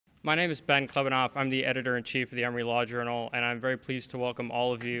My name is Ben Klebanoff. I'm the editor-in-chief of the Emory Law Journal, and I'm very pleased to welcome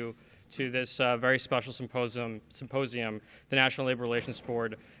all of you to this very special symposium, the National Labor Relations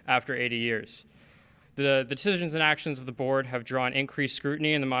Board, after 80 years. The decisions and actions of the board have drawn increased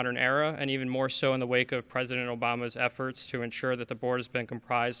scrutiny in the modern era, and even more so in the wake of President Obama's efforts to ensure that the board has been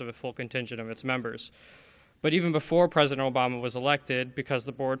comprised of a full contingent of its members. But even before President Obama was elected, because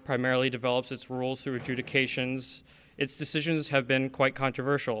the board primarily develops its rules through adjudications, its decisions have been quite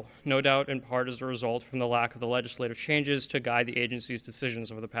controversial, no doubt in part as a result from the lack of the legislative changes to guide the agency's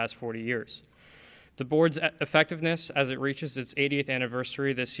decisions over the past 40 years. The board's effectiveness as it reaches its 80th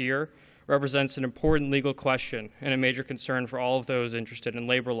anniversary this year represents an important legal question and a major concern for all of those interested in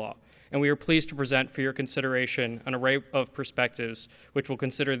labor law, and we are pleased to present for your consideration an array of perspectives which will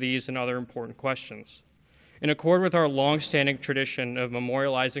consider these and other important questions. In accord with our long-standing tradition of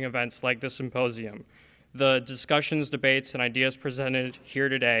memorializing events like this symposium, the discussions, debates, and ideas presented here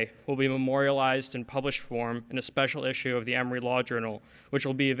today will be memorialized in published form in a special issue of the Emory Law Journal, which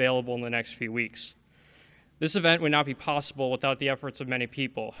will be available in the next few weeks. This event would not be possible without the efforts of many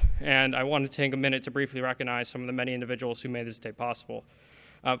people, and I want to take a minute to briefly recognize some of the many individuals who made this day possible.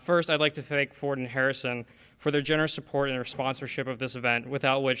 First, I'd like to thank Ford and Harrison for their generous support and their sponsorship of this event,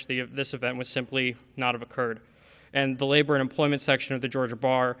 without which this event would simply not have occurred, and the Labor and Employment section of the Georgia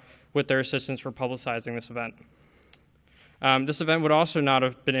Bar with their assistance for publicizing this event. This event would also not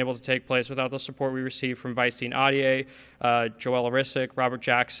have been able to take place without the support we received from Vice Dean Audier, Joella Rissick, Robert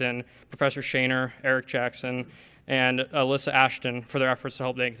Jackson, Professor Shaner, Eric Jackson, and Alyssa Ashton for their efforts to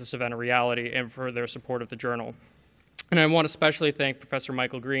help make this event a reality and for their support of the journal. And I want to especially thank Professor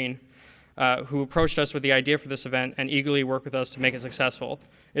Michael Green, who approached us with the idea for this event and eagerly worked with us to make it successful.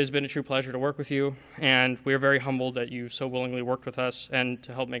 It has been a true pleasure to work with you, and we are very humbled that you so willingly worked with us and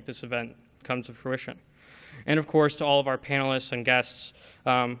to help make this event come to fruition. And of course, to all of our panelists and guests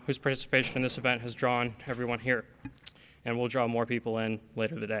whose participation in this event has drawn everyone here, and will draw more people in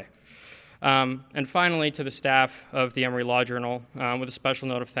later today. And finally, to the staff of the Emory Law Journal, with a special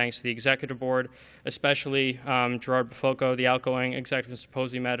note of thanks to the Executive Board, especially Gerard Bufoco, the outgoing Executive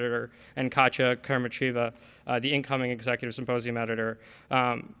Symposium Editor, and Katya Karmachiva, the incoming Executive Symposium Editor,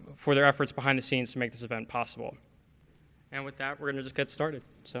 for their efforts behind the scenes to make this event possible. And with that, we're going to just get started.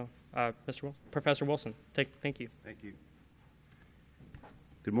 So, Professor Wilson, thank you. Thank you.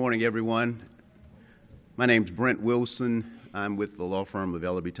 Good morning, everyone. My name's Brent Wilson. I'm with the law firm of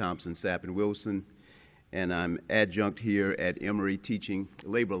Ellerby Thompson, Sapp & Wilson, and I'm adjunct here at Emory teaching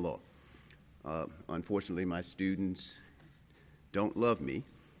labor law. Unfortunately, my students don't love me.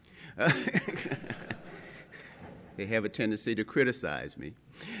 They have a tendency to criticize me.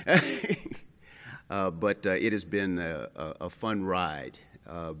 But it has been a fun ride.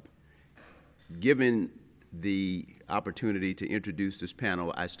 Given the opportunity to introduce this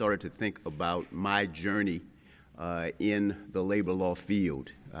panel, I started to think about my journey in the labor law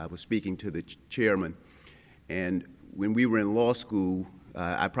field. I was speaking to the chairman, and when we were in law school,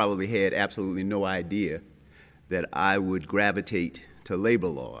 I probably had absolutely no idea that I would gravitate to labor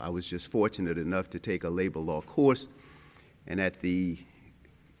law. I was just fortunate enough to take a labor law course, and at the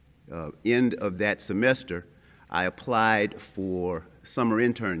end of that semester, I applied for summer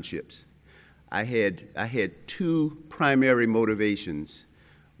internships. I had two primary motivations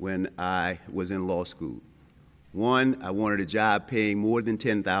when I was in law school. One, I wanted a job paying more than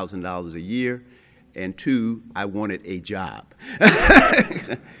 $10,000 a year, and two, I wanted a job.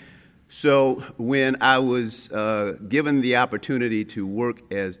 So when I was given the opportunity to work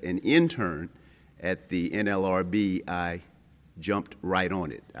as an intern at the NLRB, I jumped right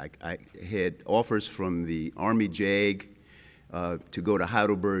on it. I had offers from the Army JAG to go to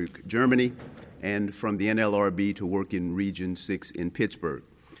Heidelberg, Germany, and from the NLRB to work in Region 6 in Pittsburgh.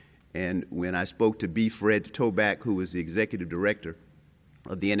 And when I spoke to B. Fred Toback, who was the executive director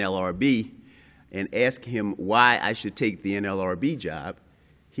of the NLRB, and asked him why I should take the NLRB job,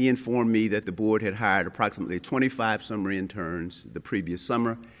 he informed me that the board had hired approximately 25 summer interns the previous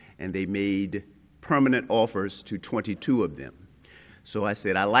summer, and they made permanent offers to 22 of them. So I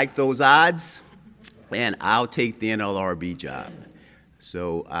said, I like those odds, and I'll take the NLRB job.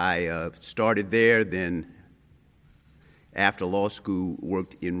 So I started there, then after law school,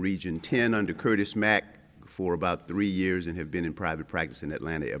 worked in Region 10 under Curtis Mack for about 3 years and have been in private practice in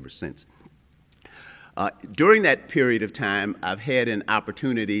Atlanta ever since. During that period of time, I've had an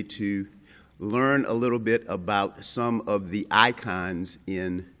opportunity to learn a little bit about some of the icons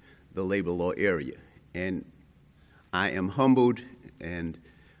in the labor law area. And I am humbled and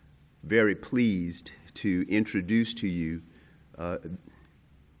very pleased to introduce to you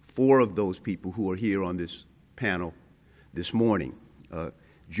 4 of those people who are here on this panel this morning.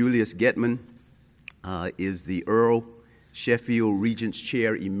 Julius Getman is the Earl Sheffield Regents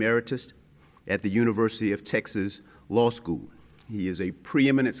Chair Emeritus at the University of Texas Law School. He is a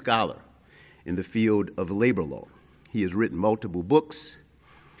preeminent scholar in the field of labor law. He has written multiple books,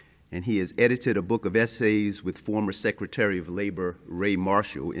 and he has edited a book of essays with former Secretary of Labor Ray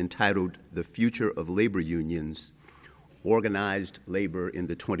Marshall entitled The Future of Labor Unions, Organized Labor in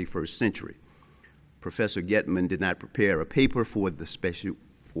the 21st Century. Professor Getman did not prepare a paper for this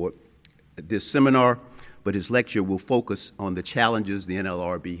seminar, but his lecture will focus on the challenges the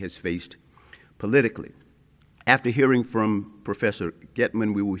NLRB has faced politically. After hearing from Professor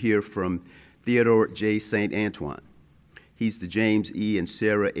Getman, we will hear from Theodore J. St. Antoine. He's the James E. and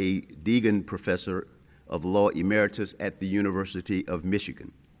Sarah A. Deegan Professor of Law Emeritus at the University of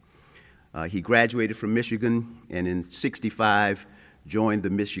Michigan. He graduated from Michigan and in '65 joined the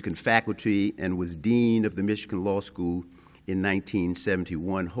Michigan faculty and was Dean of the Michigan Law School in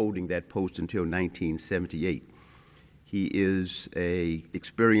 1971, holding that post until 1978. He is an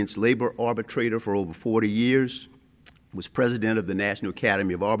experienced labor arbitrator for over 40 years, was president of the National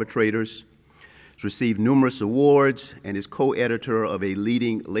Academy of Arbitrators, has received numerous awards, and is co-editor of a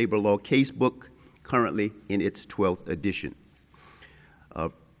leading labor law casebook, currently in its 12th edition.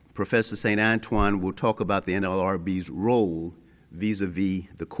 Professor St. Antoine will talk about the NLRB's role vis-a-vis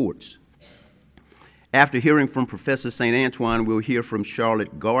the courts. After hearing from Professor St. Antoine, we'll hear from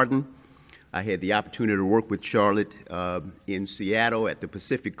Charlotte Garden. I had the opportunity to work with Charlotte in Seattle at the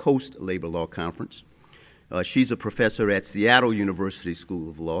Pacific Coast Labor Law Conference. She's a professor at Seattle University School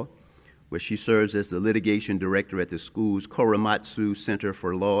of Law, where she serves as the litigation director at the school's Korematsu Center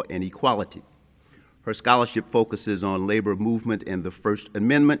for Law and Equality. Her scholarship focuses on labor movement and the First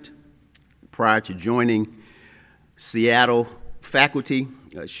Amendment. Prior to joining Seattle faculty,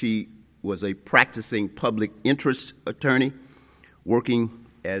 she was a practicing public interest attorney working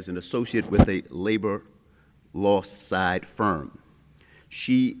as an associate with a labor law side firm.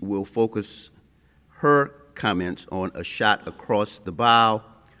 She will focus her comments on a shot across the bow,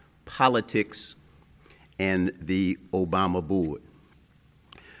 politics, and the Obama board.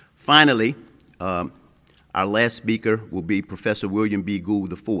 Finally, our last speaker will be Professor William B.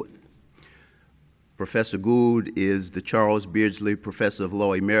 Gould IV. Professor Gould is the Charles Beardsley Professor of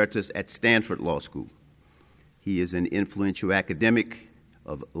Law Emeritus at Stanford Law School. He is an influential academic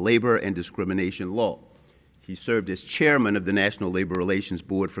of labor and discrimination law. He served as chairman of the National Labor Relations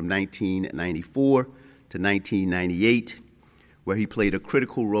Board from 1994 to 1998, where he played a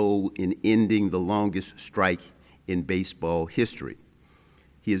critical role in ending the longest strike in baseball history.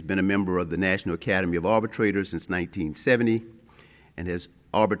 He has been a member of the National Academy of Arbitrators since 1970 and has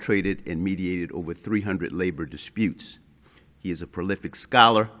arbitrated and mediated over 300 labor disputes. He is a prolific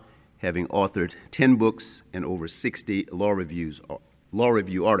scholar, having authored 10 books and over 60 law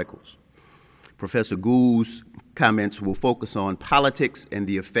review articles. Professor Gould's comments will focus on politics and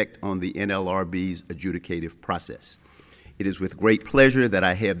the effect on the NLRB's adjudicative process. It is with great pleasure that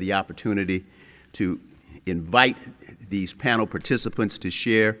I have the opportunity to invite these panel participants to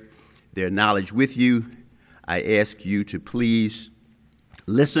share their knowledge with you. I ask you to please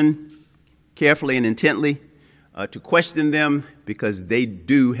listen carefully and intently, to question them, because they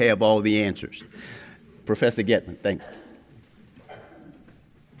do have all the answers. Professor Getman, thanks.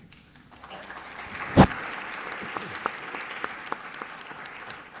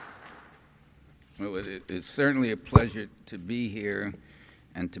 Well, it's certainly a pleasure to be here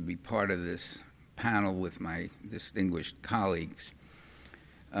and to be part of this panel with my distinguished colleagues.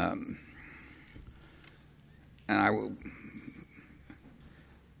 And I will,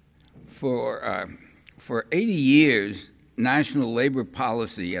 for 80 years, national labor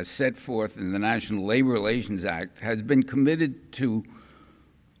policy, as set forth in the National Labor Relations Act, has been committed to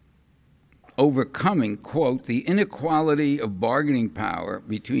overcoming, quote, the inequality of bargaining power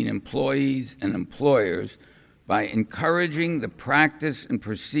between employees and employers by encouraging the practice and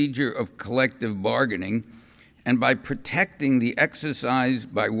procedure of collective bargaining and by protecting the exercise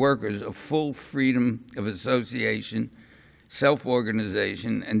by workers of full freedom of association,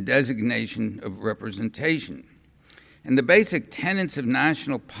 self-organization, and designation of representation. And the basic tenets of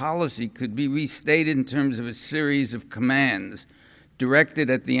national policy could be restated in terms of a series of commands directed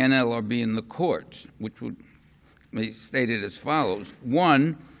at the NLRB and the courts, which would be stated as follows.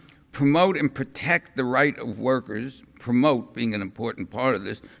 1, promote and protect the right of workers, promote being an important part of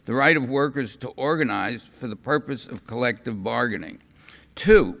this, the right of workers to organize for the purpose of collective bargaining.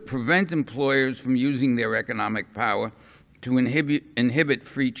 2, prevent employers from using their economic power to inhibit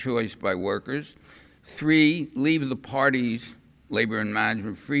free choice by workers. 3, leave the parties, labor and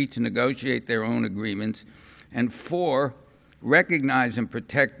management, free to negotiate their own agreements. And 4, recognize and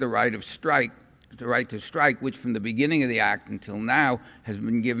protect the right to strike, which from the beginning of the Act until now has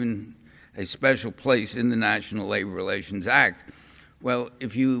been given a special place in the National Labor Relations Act. Well,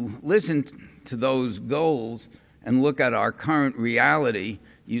 if you listen to those goals and look at our current reality,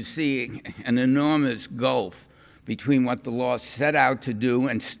 you see an enormous gulf between what the law set out to do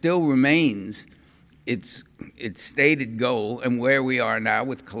and still remains its stated goal and where we are now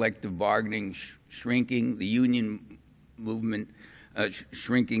with collective bargaining shrinking, the union movement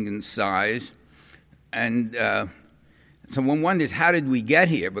shrinking in size. And so one wonders, how did we get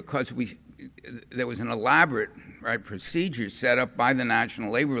here? Because there was an elaborate procedure set up by the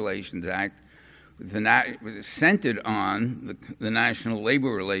National Labor Relations Act centered on the National Labor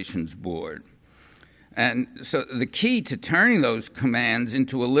Relations Board. And so the key to turning those commands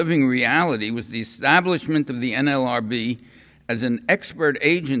into a living reality was the establishment of the NLRB as an expert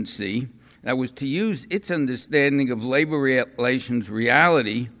agency that was to use its understanding of labor relations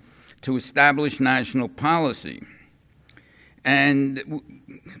reality to establish national policy. And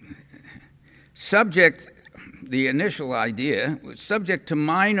the initial idea was subject to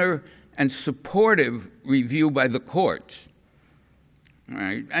minor and supportive review by the courts.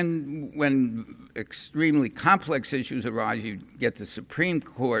 Right? And when extremely complex issues arise, you get the Supreme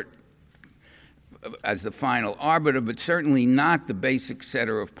Court as the final arbiter, but certainly not the basic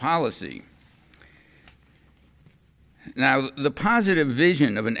setter of policy. Now, the positive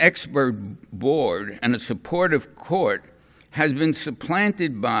vision of an expert board and a supportive court has been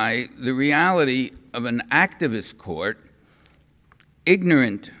supplanted by the reality of an activist court,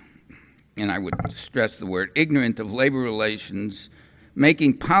 ignorant, and I would stress the word ignorant, of labor relations,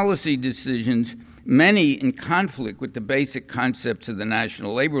 making policy decisions, many in conflict with the basic concepts of the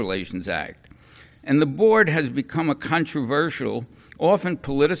National Labor Relations Act. And the board has become a controversial, often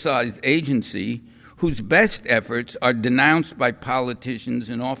politicized agency whose best efforts are denounced by politicians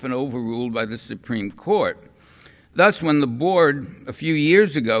and often overruled by the Supreme Court. Thus, when the board a few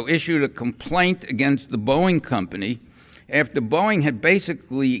years ago issued a complaint against the Boeing company, after Boeing had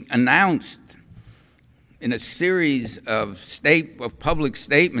basically announced in a series of public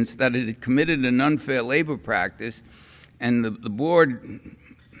statements that it had committed an unfair labor practice, and the board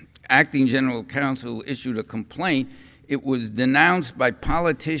acting general counsel issued a complaint, it was denounced by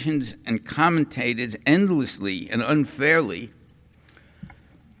politicians and commentators endlessly and unfairly.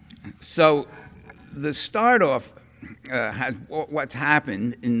 So the start off has what's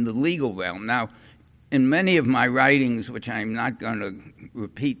happened in the legal realm. Now, in many of my writings, which I'm not going to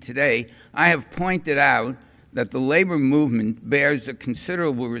repeat today, I have pointed out that the labor movement bears a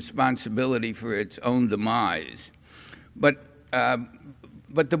considerable responsibility for its own demise. But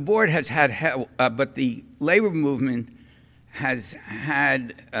the board has had help, but the labor movement has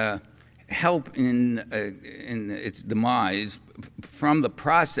had help in its demise from the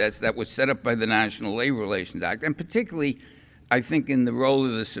process that was set up by the National Labor Relations Act, and particularly, I think, in the role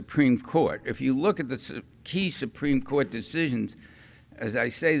of the Supreme Court. If you look at the key Supreme Court decisions, as I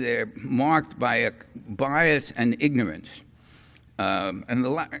say, they're marked by a bias and ignorance. And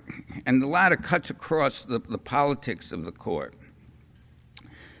the latter cuts across the politics of the court.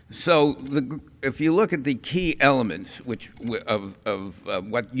 So if you look at the key elements of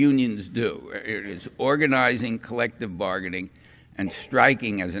what unions do, it is organizing, collective bargaining, and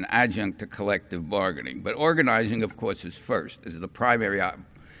striking as an adjunct to collective bargaining. But organizing, of course, is first, is the primary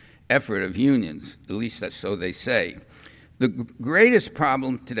effort of unions, at least that's so they say. The greatest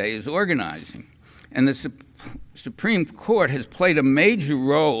problem today is organizing, and the Supreme Court has played a major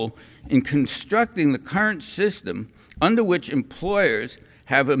role in constructing the current system under which employers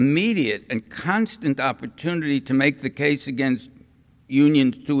have immediate and constant opportunity to make the case against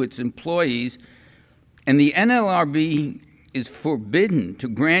unions to its employees, and the NLRB is forbidden to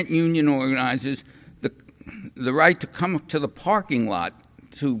grant union organizers the right to come to the parking lot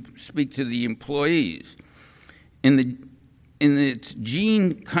to speak to the employees. In its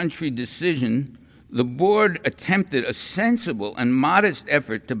Gene Country decision, the board attempted a sensible and modest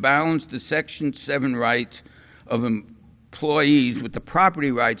effort to balance the Section 7 rights of employees with the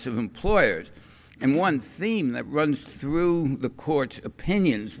property rights of employers. And one theme that runs through the court's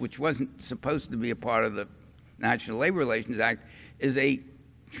opinions, which wasn't supposed to be a part of the National Labor Relations Act, is a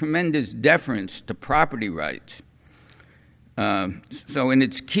tremendous deference to property rights. So in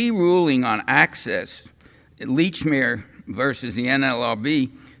its key ruling on access, Leachmere versus the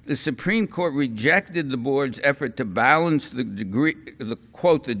NLRB, the Supreme Court rejected the board's effort to balance the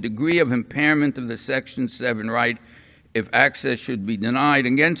degree of impairment of the Section 7 right if access should be denied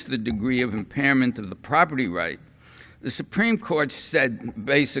against the degree of impairment of the property right. The Supreme Court said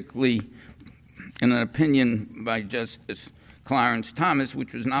basically, in an opinion by Justice Clarence Thomas,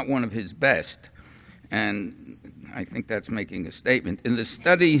 which was not one of his best. And I think that's making a statement. In the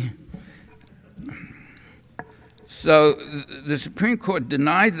study, so the Supreme Court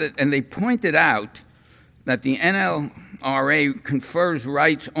denied that, and they pointed out that the NLRA confers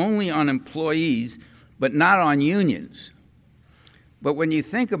rights only on employees, but not on unions. But when you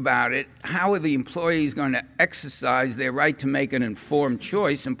think about it, how are the employees going to exercise their right to make an informed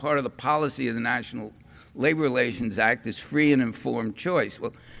choice? And part of the policy of the National Labor Relations Act is free and informed choice.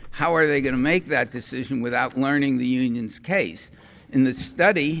 Well, how are they going to make that decision without learning the union's case? In the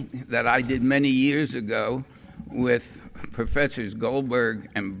study that I did many years ago with Professors Goldberg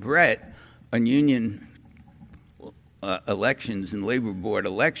and Brett on union elections and labor board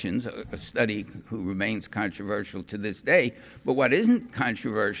elections, a study who remains controversial to this day. But what isn't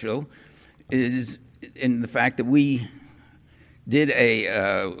controversial is in the fact that we did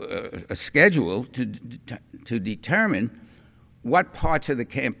a schedule to determine what parts of the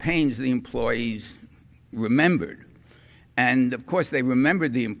campaigns the employees remembered. And of course, they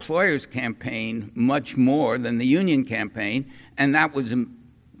remembered the employer's campaign much more than the union campaign, and that was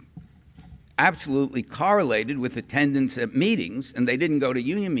absolutely correlated with attendance at meetings. And they didn't go to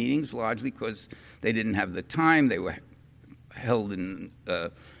union meetings largely because they didn't have the time. They were held in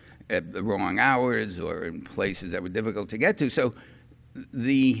at the wrong hours or in places that were difficult to get to. So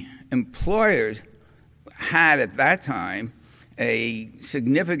the employers had at that time a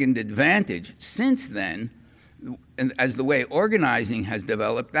significant advantage. Since then, and as the way organizing has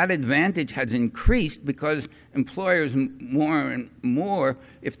developed, that advantage has increased because employers more and more,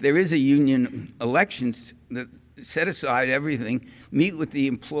 if there is a union elections, set aside everything, meet with the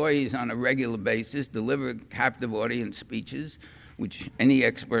employees on a regular basis, deliver captive audience speeches, which any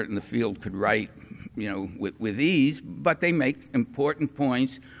expert in the field could write, with ease, but they make important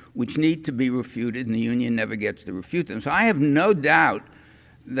points which need to be refuted, and the union never gets to refute them. So I have no doubt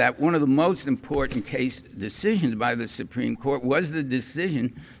that one of the most important case decisions by the Supreme Court was the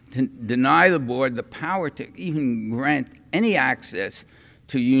decision to deny the board the power to even grant any access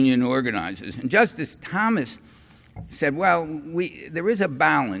to union organizers. And Justice Thomas said, well, there is a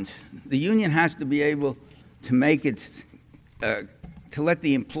balance. The union has to be able to make its, to let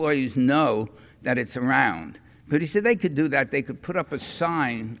the employees know that it's around. But he said they could do that. They could put up a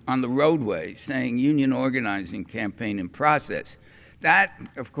sign on the roadway saying union organizing campaign in process. That,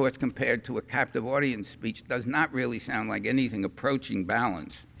 of course, compared to a captive audience speech, does not really sound like anything approaching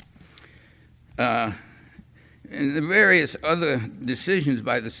balance. And the various other decisions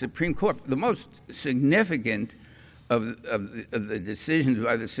by the Supreme Court, the most significant of the decisions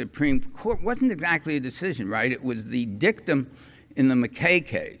by the Supreme Court wasn't exactly a decision, right? It was the dictum in the McKay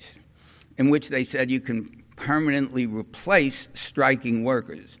case, in which they said you can permanently replace striking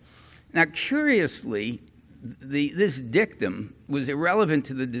workers. Now, curiously, this dictum was irrelevant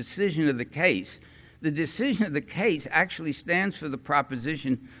to the decision of the case. The decision of the case actually stands for the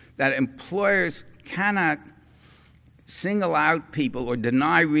proposition that employers cannot single out people or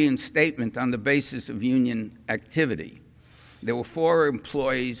deny reinstatement on the basis of union activity. There were 4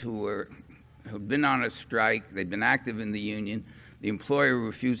 employees who had been on a strike. They'd been active in the union. The employer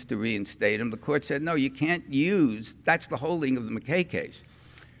refused to reinstate them. The court said, no, you can't use, that's the holding of the McKay case.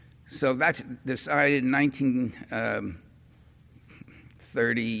 So that's decided in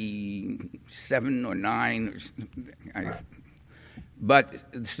 1937 or 9.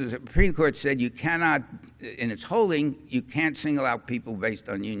 But the Supreme Court said you cannot, in its holding, you can't single out people based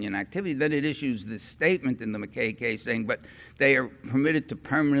on union activity. Then it issues this statement in the McKay case saying, but they are permitted to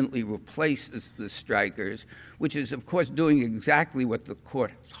permanently replace the strikers, which is, of course, doing exactly what the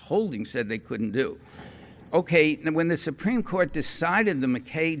court's holding said they couldn't do. Okay, now when the Supreme Court decided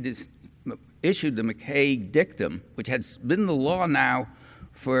issued the McKay dictum, which has been the law now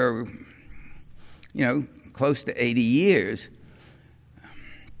for, close to 80 years,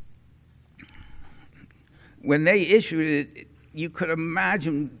 when they issued it, you could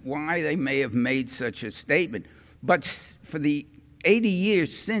imagine why they may have made such a statement. But for the 80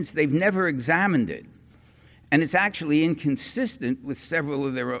 years since, they've never examined it. And it's actually inconsistent with several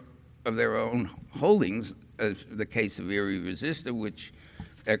of their own holdings, as the case of Erie Resistor, which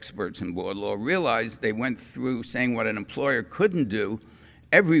experts in board law realized. They went through saying what an employer couldn't do.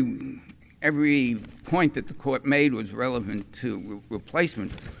 Every point that the court made was relevant to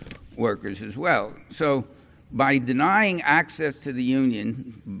replacement workers as well. So by denying access to the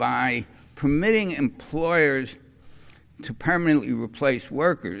union, by permitting employers to permanently replace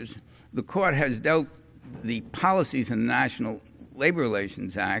workers, the court has dealt the policies in the National Labor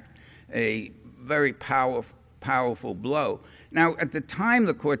Relations Act a very powerful blow. Now, at the time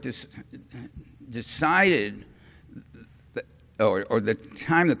the court decided or the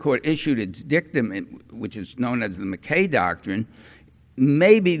time the court issued its dictum, which is known as the McKay Doctrine,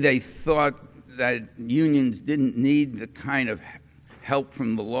 maybe they thought that unions didn't need the kind of help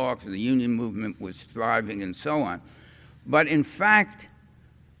from the law because the union movement was thriving and so on. But in fact,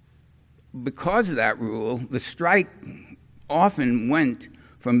 because of that rule, the strike often went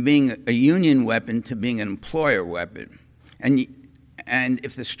from being a union weapon to being an employer weapon. And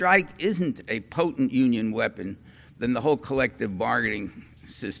if the strike isn't a potent union weapon, then the whole collective bargaining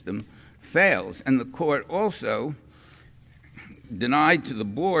system fails. And the court also denied to the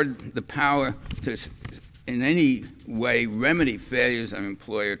board the power to, in any way, remedy failures of an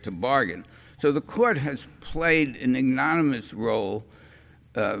employer to bargain. So the court has played an ignominious role,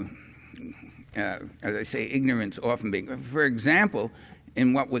 as I say, ignorance often being. For example,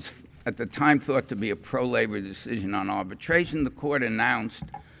 in what was at the time thought to be a pro-labor decision on arbitration, the court announced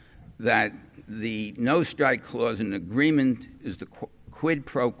that the no-strike clause in the agreement is the quid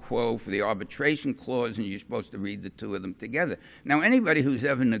pro quo for the arbitration clause, and you're supposed to read the two of them together. Now, anybody who's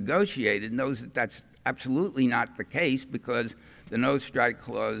ever negotiated knows that that's absolutely not the case, because the no-strike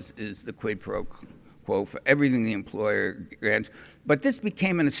clause is the quid pro quo for everything the employer grants. But this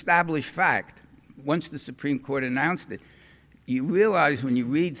became an established fact. Once the Supreme Court announced it, you realize when you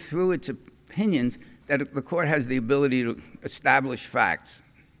read through its opinions that the court has the ability to establish facts.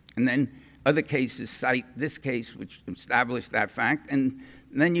 And then other cases cite this case, which established that fact, and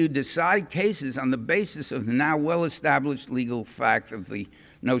then you decide cases on the basis of the now well-established legal fact of the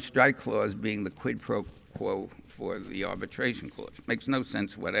no-strike clause being the quid pro quo for the arbitration clause. Makes no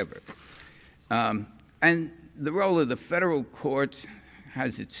sense whatever. And the role of the federal courts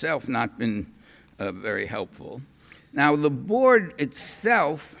has itself not been very helpful. Now, the board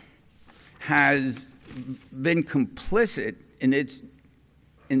itself has been complicit in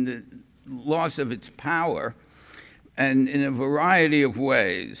the loss of its power, and in a variety of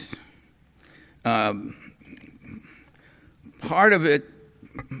ways. Part of it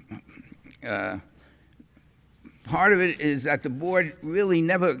is that the board really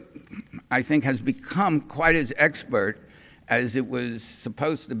never, I think, has become quite as expert as it was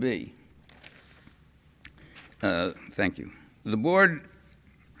supposed to be. Thank you. The board,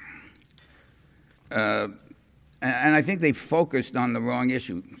 and I think they focused on the wrong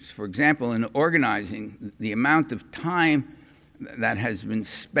issues. For example, in organizing, the amount of time that has been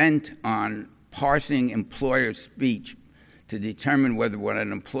spent on parsing employer speech to determine whether what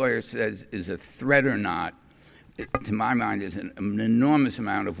an employer says is a threat or not, to my mind, is an enormous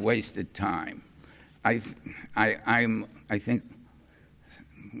amount of wasted time. I think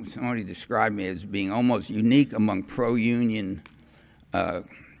somebody described me as being almost unique among pro-union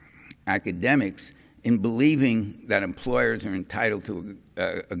academics in believing that employers are entitled to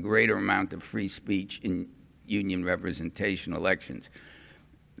a greater amount of free speech in union representation elections.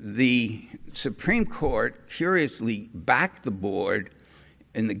 The Supreme Court curiously backed the board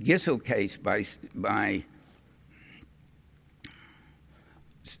in the Gissel case by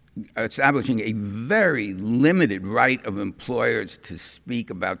establishing a very limited right of employers to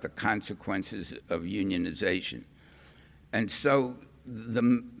speak about the consequences of unionization. And so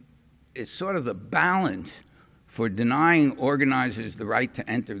it's sort of the balance for denying organizers the right to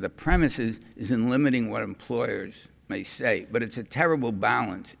enter the premises is in limiting what employers may say. But it's a terrible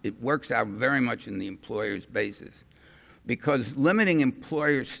balance. It works out very much in the employer's basis, because limiting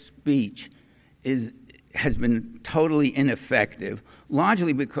employer speech has been totally ineffective,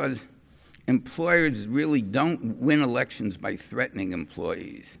 largely because employers really don't win elections by threatening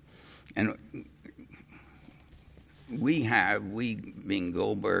employees. And we being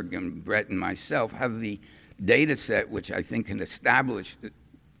Goldberg and Brett and myself, have the data set which I think can establish it.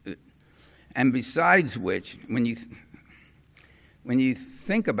 And besides which, when you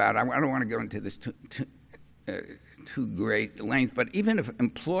think about it, I don't want to go into this too great length, but even if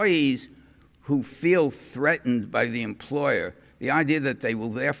employees who feel threatened by the employer, the idea that they will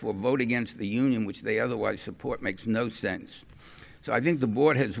therefore vote against the union which they otherwise support makes no sense. So I think the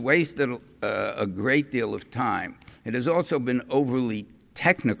board has wasted a great deal of time. It has also been overly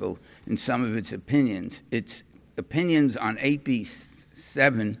technical in some of its opinions. Its opinions on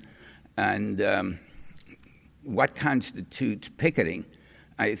 8B7 and what constitutes picketing,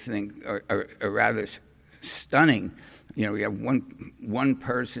 I think, are rather stunning. You know, we have one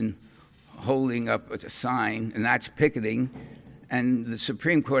person holding up a sign, and that's picketing. And the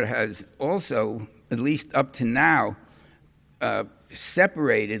Supreme Court has also, at least up to now,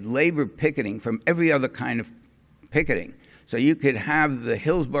 separated labor picketing from every other kind of picketing. So you could have the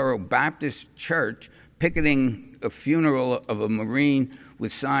Hillsborough Baptist Church picketing a funeral of a Marine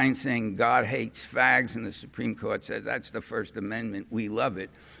with signs saying God hates fags, and the Supreme Court says that's the First Amendment, we love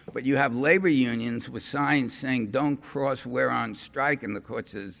it. But you have labor unions with signs saying don't cross, we're on strike, and the court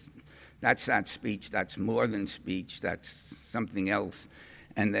says that's not speech, that's more than speech, that's something else.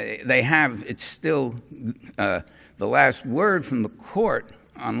 And they have, it's still, the last word from the court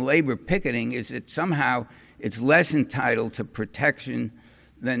on labor picketing is that somehow it's less entitled to protection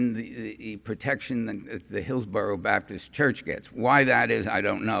than the protection that the Hillsborough Baptist Church gets. Why that is, I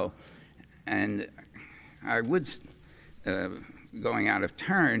don't know. And I would, going out of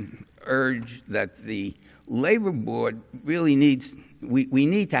turn, urge that the Labor Board really needs, we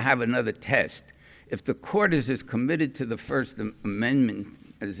need to have another test. If the court is as committed to the First Amendment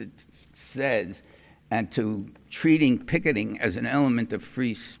as it says, and to treating picketing as an element of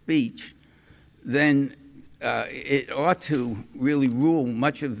free speech, then it ought to really rule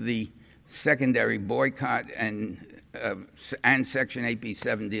much of the secondary boycott and Section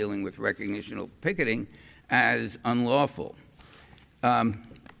 8B7 dealing with recognition of picketing as unlawful.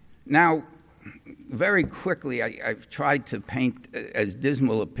 Now, very quickly, I've tried to paint as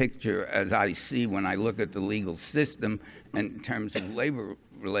dismal a picture as I see when I look at the legal system in terms of labor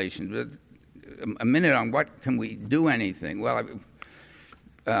relations. But a minute on what can we do anything? Well,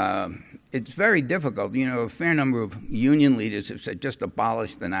 it's very difficult. You know, a fair number of union leaders have said just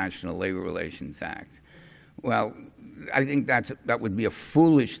abolish the National Labor Relations Act. Well, I think that would be a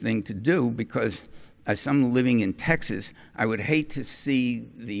foolish thing to do because as someone living in Texas, I would hate to see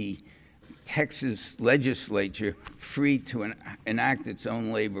the Texas legislature free to enact its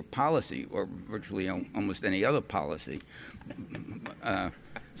own labor policy or virtually almost any other policy.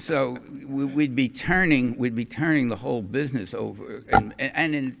 So we'd be turning the whole business over, and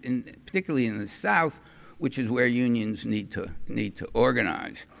particularly in the South, which is where unions need to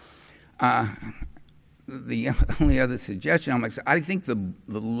organize. The only other suggestion I think the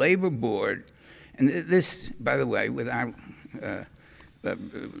Labor Board, and this, by the way, without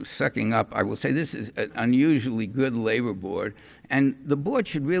sucking up, I will say this is an unusually good Labor Board, and the board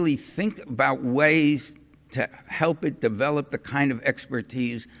should really think about ways to help it develop the kind of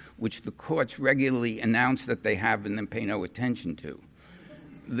expertise which the courts regularly announce that they have and then pay no attention to.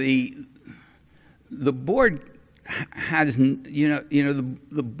 The board has,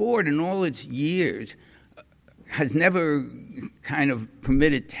 the board in all its years has never kind of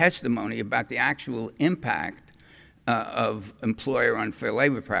permitted testimony about the actual impact of employer unfair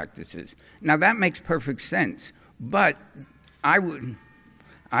labor practices. Now that makes perfect sense, but I would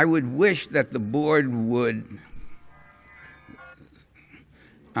wish that the board would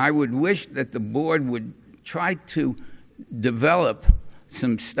try to develop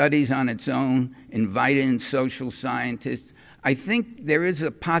some studies on its own, invite in social scientists. I think there is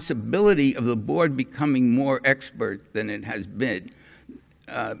a possibility of the board becoming more expert than it has been.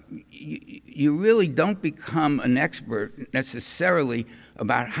 You really don't become an expert necessarily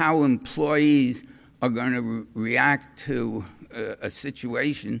about how employees are going to react to a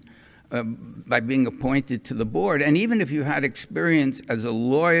situation by being appointed to the board. And even if you had experience as a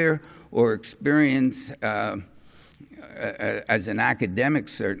lawyer or experience as an academic,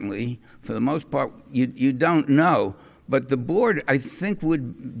 certainly, for the most part, you don't know. But the board, I think,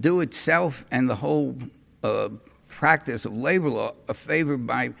 would do itself and the whole practice of labor law a favor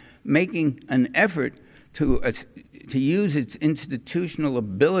by making an effort to use its institutional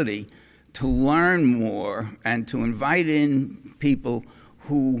ability to learn more and to invite in people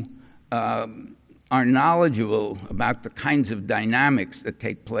who are knowledgeable about the kinds of dynamics that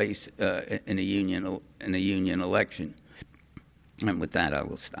take place in a union election. And with that, I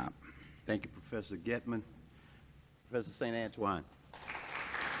will stop. Thank you, Professor Getman. Professor St. Antoine.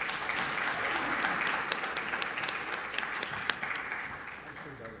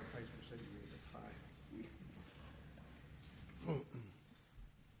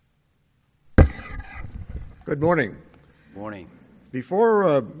 Good morning. Morning.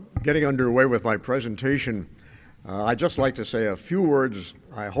 Before getting underway with my presentation, I'd just like to say a few words.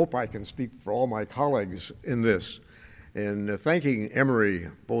 I hope I can speak for all my colleagues in this, in thanking Emory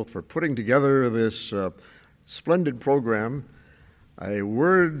both for putting together this splendid program, a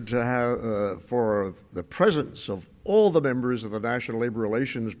word to have, for the presence of all the members of the National Labor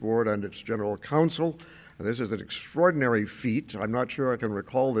Relations Board and its General Counsel. This is an extraordinary feat. I'm not sure I can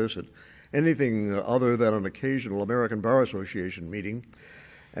recall this at anything other than an occasional American Bar Association meeting,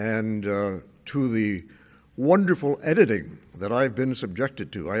 and to the wonderful editing that I've been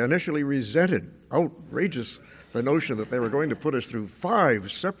subjected to. I initially resented the notion that they were going to put us through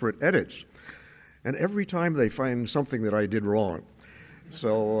 5 separate edits, and every time they find something that I did wrong.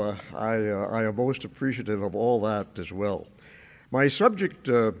 So I am most appreciative of all that as well. My subject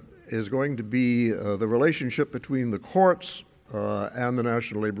is going to be the relationship between the courts and the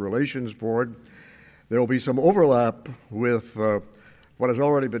National Labor Relations Board. There will be some overlap with what has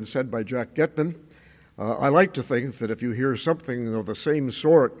already been said by Jack Getman. I like to think that if you hear something of the same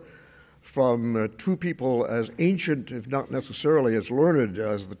sort from two people as ancient, if not necessarily as learned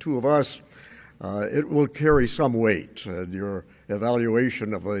as the two of us, it will carry some weight in your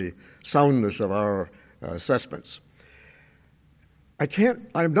evaluation of the soundness of our assessments.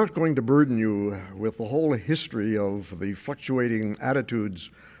 I'm not going to burden you with the whole history of the fluctuating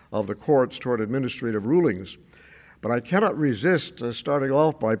attitudes of the courts toward administrative rulings, but I cannot resist starting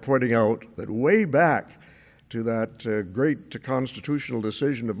off by pointing out that way back to that great constitutional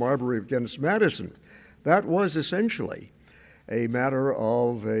decision of Marbury against Madison, that was essentially a matter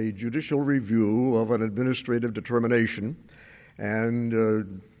of a judicial review of an administrative determination,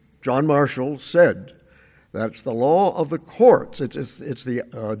 and John Marshall said that's the law of the courts. It's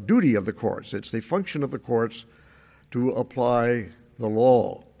the duty of the courts. It's the function of the courts to apply the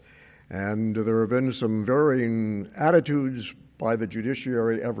law. And there have been some varying attitudes by the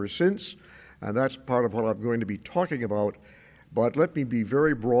judiciary ever since, and that's part of what I'm going to be talking about. But let me be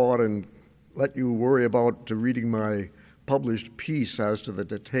very broad and let you worry about reading my published piece as to the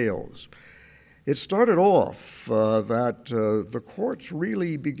details. It started off that the courts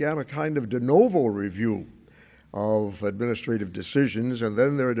really began a kind of de novo review of administrative decisions, and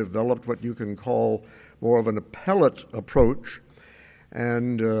then there developed what you can call more of an appellate approach.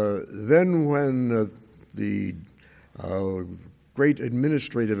 And then when the great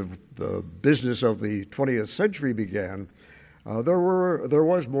administrative business of the 20th century began, there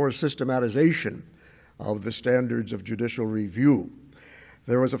was more systematization of the standards of judicial review.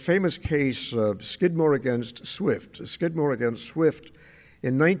 There was a famous case, Skidmore against Swift in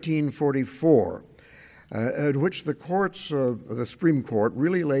 1944, at which the Supreme Court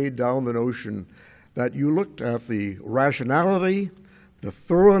really laid down the notion that you looked at the rationality, the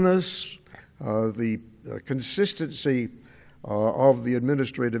thoroughness, the consistency of the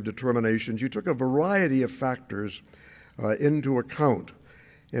administrative determinations. You took a variety of factors into account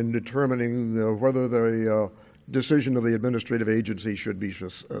in determining whether the decision of the administrative agency should be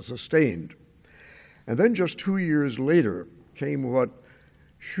sustained. And then just 2 years later came what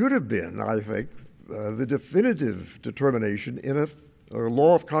should have been, I think, the definitive determination in a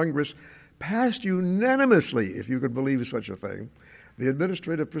law of Congress passed unanimously, if you could believe such a thing, the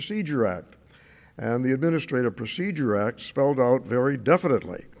Administrative Procedure Act. And the Administrative Procedure Act spelled out very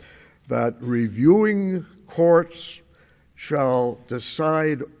definitely that reviewing courts shall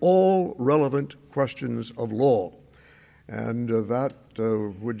decide all relevant questions of law. And that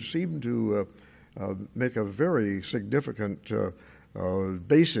would seem to make a very significant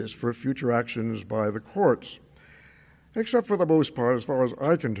basis for future actions by the courts. Except for the most part, as far as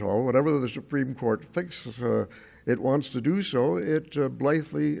I can tell, whatever the Supreme Court thinks it wants to do so, it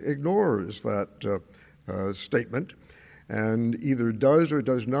blithely ignores that statement and either does or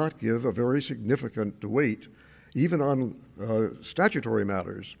does not give a very significant weight, even on statutory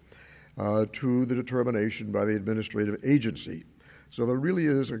matters, to the determination by the administrative agency. So there really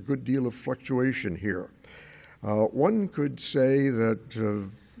is a good deal of fluctuation here. One could say that,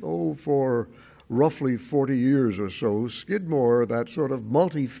 for roughly 40 years or so, Skidmore, that sort of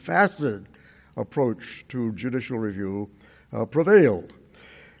multifaceted approach to judicial review, prevailed.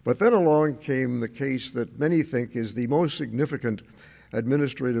 But then along came the case that many think is the most significant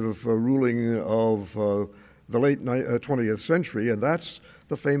administrative ruling of the late 20th century, and that's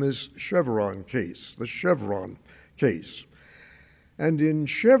the famous Chevron case, the Chevron case. And in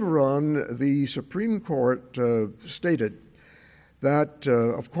Chevron, the Supreme Court stated that,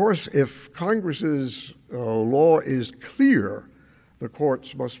 of course, if Congress's law is clear, the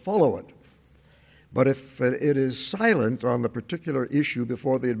courts must follow it. But if it is silent on the particular issue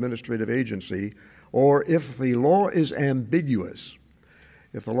before the administrative agency, or if the law is ambiguous,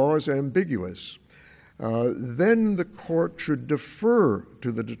 then the court should defer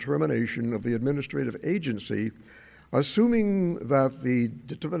to the determination of the administrative agency, assuming that the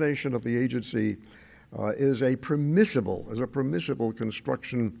determination of the agency is a permissible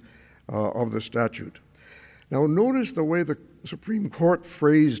construction of the statute. Now, notice the way the Supreme Court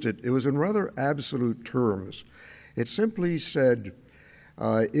phrased it. It was in rather absolute terms. It simply said,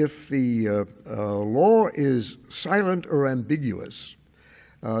 if the law is silent or ambiguous,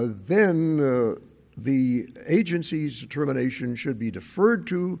 then the agency's determination should be deferred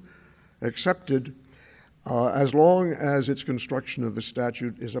to, accepted, as long as its construction of the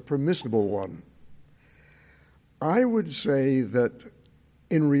statute is a permissible one. I would say that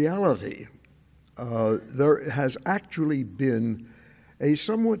in reality, there has actually been a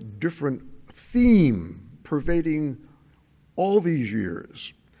somewhat different theme pervading all these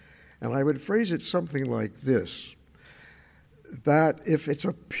years. And I would phrase it something like this, that if it's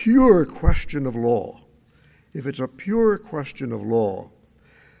a pure question of law,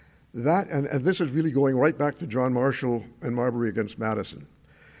 that, and this is really going right back to John Marshall and Marbury against Madison,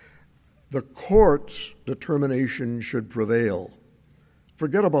 the court's determination should prevail.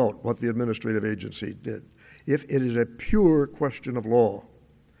 Forget about what the administrative agency did, if it is a pure question of law.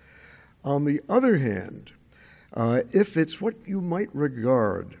 On the other hand, if it's what you might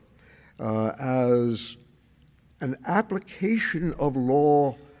regard as an application of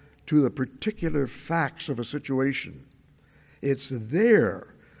law to the particular facts of a situation, it's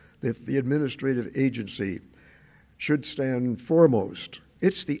there that the administrative agency should stand foremost.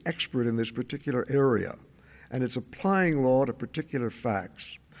 It's the expert in this particular area, and it's applying law to particular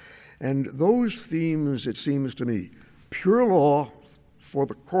facts. And those themes, it seems to me, pure law for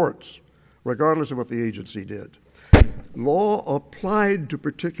the courts, regardless of what the agency did. Law applied to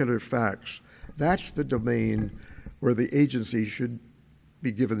particular facts, that's the domain where the agency should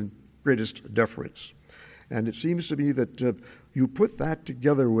be given greatest deference. And it seems to me that you put that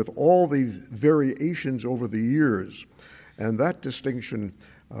together with all the variations over the years, and that distinction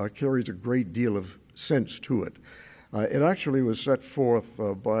carries a great deal of sense to it. It actually was set forth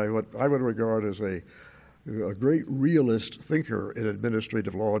by what I would regard as a great realist thinker in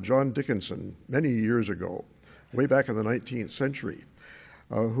administrative law, John Dickinson, many years ago, way back in the 19th century,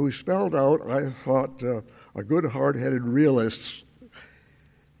 who spelled out, I thought, a good hard-headed realist,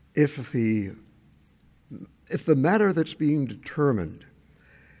 if the matter that's being determined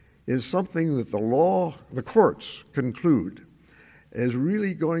is something that the courts conclude is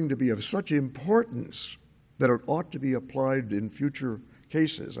really going to be of such importance that it ought to be applied in future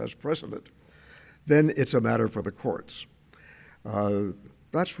cases as precedent, then it's a matter for the courts.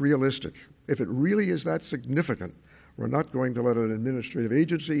 That's realistic. If it really is that significant, we're not going to let an administrative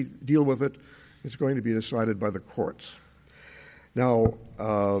agency deal with it. It's going to be decided by the courts. Now,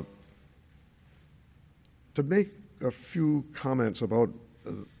 to make a few comments about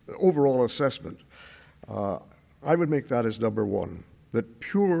overall assessment, I would make that as number one, that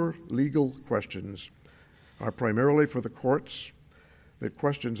pure legal questions are primarily for the courts, that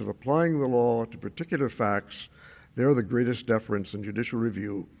questions of applying the law to particular facts, they're the greatest deference in judicial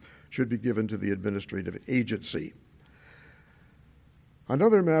review, should be given to the administrative agency.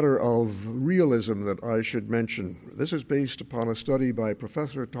 Another matter of realism that I should mention, this is based upon a study by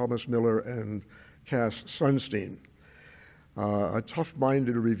Professor Thomas Miller and Cass Sunstein, a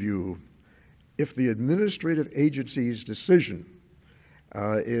tough-minded review. If the administrative agency's decision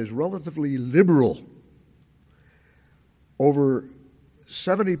is relatively liberal, over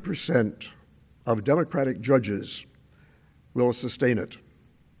 70% of Democratic judges will sustain it.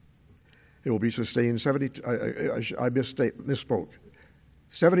 It will be sustained I misspoke.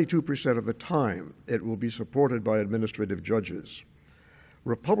 72% of the time it will be supported by administrative judges.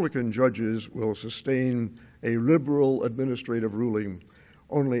 Republican judges will sustain a liberal administrative ruling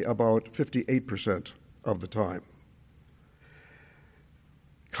only about 58% of the time.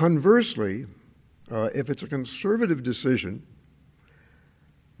 Conversely, if it's a conservative decision,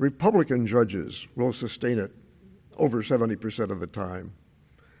 Republican judges will sustain it over 70% of the time,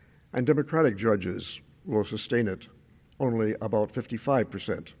 and Democratic judges will sustain it only about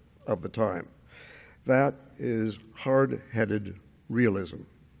 55% of the time. That is hard-headed realism.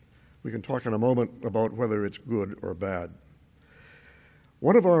 We can talk in a moment about whether it's good or bad.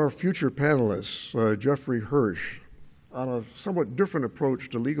 One of our future panelists, Jeffrey Hirsch, on a somewhat different approach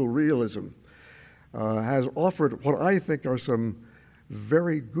to legal realism, has offered what I think are some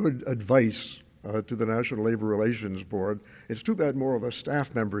very good advice to the National Labor Relations Board. It's too bad more of the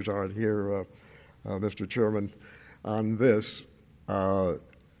staff members aren't here, Mr. Chairman, on this. The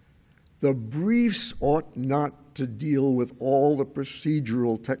briefs ought not to deal with all the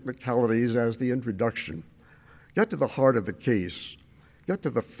procedural technicalities as the introduction. Get to the heart of the case. Get to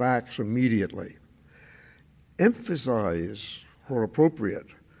the facts immediately. Emphasize, where appropriate,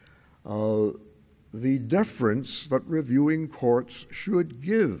 the deference that reviewing courts should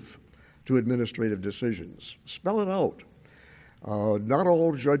give to administrative decisions. Spell it out. Not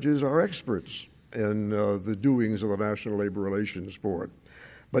all judges are experts in the doings of the National Labor Relations Board.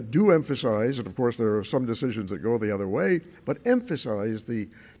 But do emphasize, and of course there are some decisions that go the other way, but emphasize the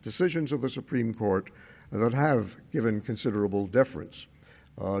decisions of the Supreme Court that have given considerable deference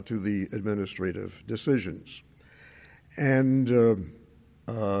to the administrative decisions. And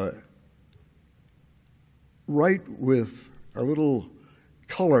write with a little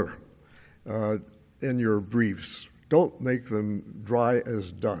color in your briefs. Don't make them dry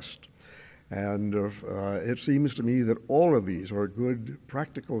as dust. And it seems to me that all of these are good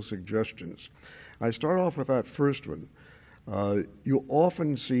practical suggestions. I start off with that first one. You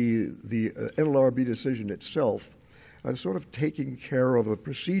often see the NLRB decision itself as sort of taking care of the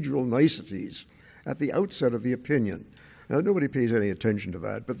procedural niceties at the outset of the opinion. Now, nobody pays any attention to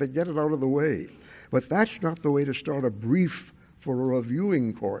that, but they get it out of the way. But that's not the way to start a brief for a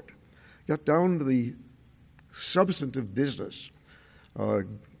reviewing court. Get down to the substantive business.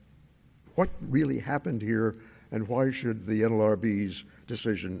 What really happened here, and why should the NLRB's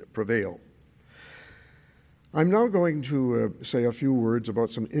decision prevail? I'm now going to say a few words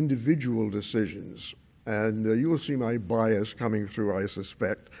about some individual decisions, and you will see my bias coming through, I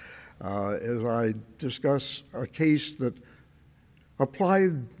suspect, as I discuss a case that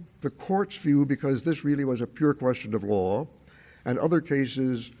applied the court's view because this really was a pure question of law, and other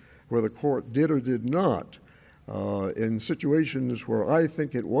cases where the court did or did not, in situations where I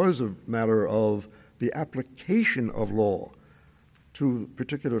think it was a matter of the application of law to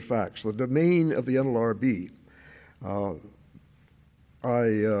particular facts, the domain of the NLRB.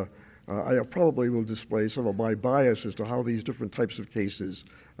 I probably will display some of my bias as to how these different types of cases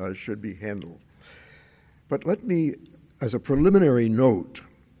should be handled. But let me, as a preliminary note,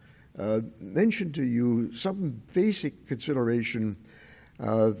 mention to you some basic consideration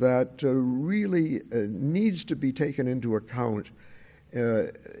that really needs to be taken into account.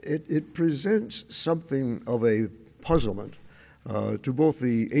 It presents something of a puzzlement to both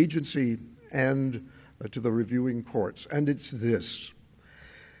the agency and to the reviewing courts, and it's this.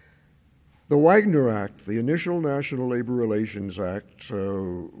 The Wagner Act, the initial National Labor Relations Act,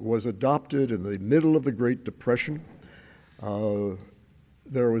 was adopted in the middle of the Great Depression.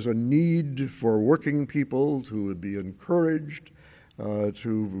 There was a need for working people to be encouraged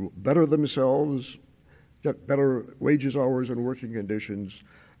to better themselves, get better wages, hours, and working conditions.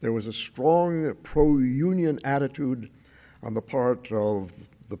 There was a strong pro-union attitude on the part of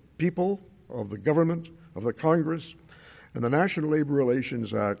the people, of the government, of the Congress, and the National Labor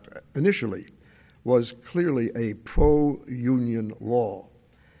Relations Act initially was clearly a pro-union law.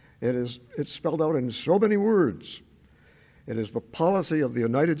 It's spelled out in so many words. It is the policy of the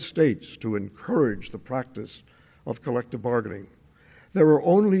United States to encourage the practice of collective bargaining. There were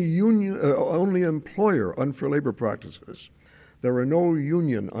only employer unfair labor practices. There were no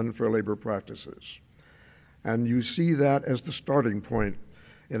union unfair labor practices. And you see that as the starting point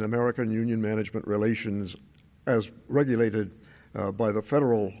in American union management relations as regulated by the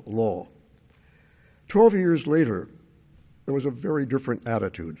federal law. 12 years later, there was a very different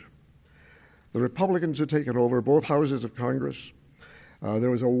attitude. The Republicans had taken over both houses of Congress.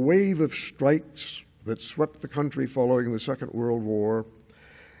 There was a wave of strikes that swept the country following the Second World War.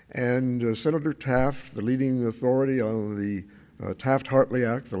 And Senator Taft, the leading authority on the Taft-Hartley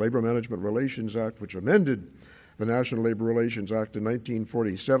Act, the Labor Management Relations Act, which amended the National Labor Relations Act in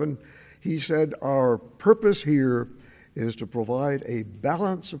 1947, he said, our purpose here is to provide a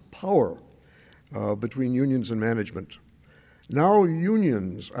balance of power between unions and management. Now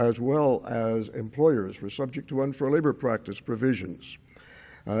unions, as well as employers, were subject to unfair labor practice provisions.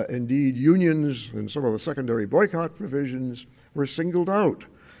 Indeed, unions and some of the secondary boycott provisions were singled out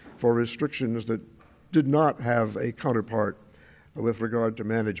for restrictions that did not have a counterpart with regard to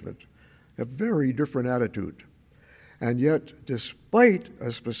management. A very different attitude. And yet, despite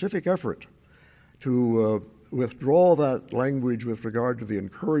a specific effort to withdraw that language with regard to the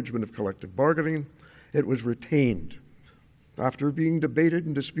encouragement of collective bargaining, it was retained after being debated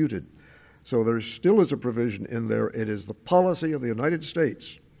and disputed. So there still is a provision in there. It is the policy of the United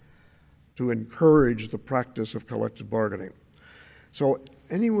States to encourage the practice of collective bargaining. So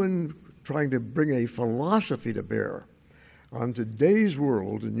anyone trying to bring a philosophy to bear on today's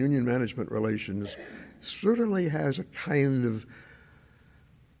world in union management relations certainly has a kind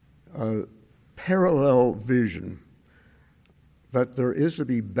of parallel vision that there is to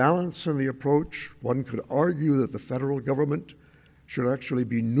be balance in the approach. One could argue that the federal government should actually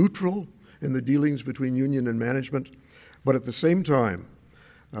be neutral in the dealings between union and management, but at the same time,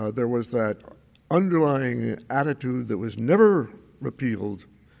 there was that underlying attitude that was never repealed.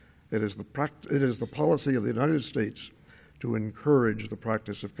 It is the policy of the United States to encourage the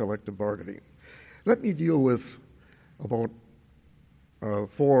practice of collective bargaining. Let me deal with about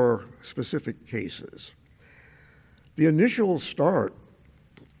 4 specific cases. The initial start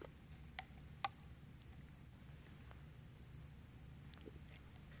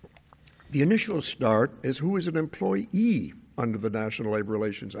is who is an employee under the National Labor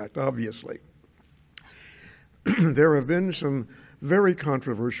Relations Act, obviously. there have been some very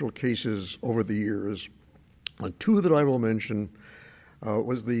controversial cases over the years. Two that I will mention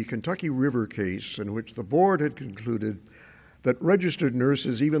was the Kentucky River case, in which the board had concluded that registered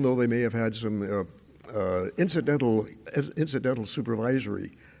nurses, even though they may have had some incidental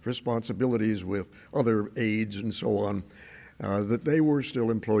supervisory responsibilities with other aides and so on, that they were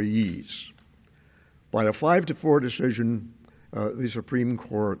still employees. By a 5-4 decision, the Supreme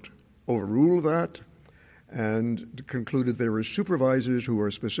Court overruled that and concluded they were supervisors who are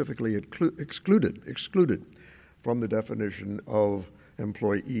specifically excluded from the definition of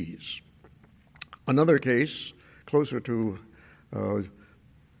employees. Another case, closer to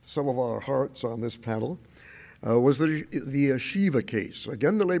some of our hearts on this panel, was the Shiva case.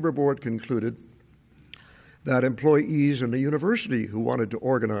 Again, the Labor Board concluded that employees in the university who wanted to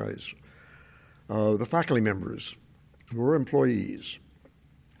organize, the faculty members were employees.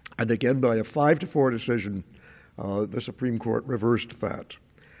 And again, by a 5-4 decision, the Supreme Court reversed that.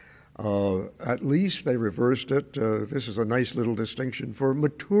 At least they reversed it. This is a nice little distinction for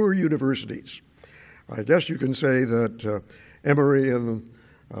mature universities. I guess you can say that Emory and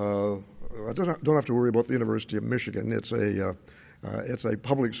I don't have to worry about the University of Michigan. It's a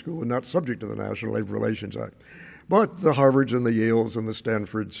public school and not subject to the National Labor Relations Act. But the Harvards and the Yales and the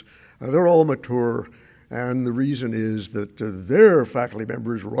Stanfords, they're all mature, and the reason is that their faculty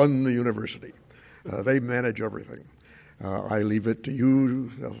members run the university. They manage everything. I leave it to you,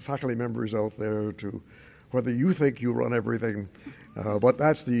 faculty members out there, to whether you think you run everything, but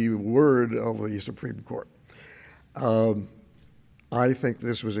that's the word of the Supreme Court. I think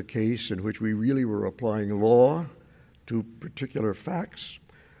this was a case in which we really were applying law to particular facts,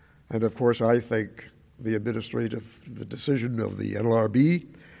 and of course I think the decision of the NLRB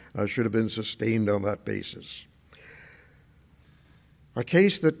should have been sustained on that basis. A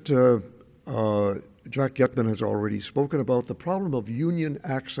case that Jack Getman has already spoken about, the problem of union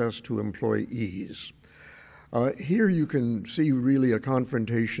access to employees. Here you can see really a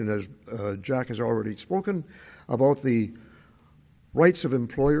confrontation, as Jack has already spoken, about the rights of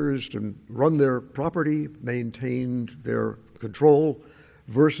employers to run their property, maintain their control,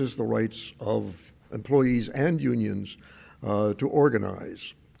 versus the rights of employees and unions to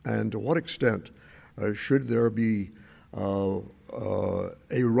organize. And to what extent should there be a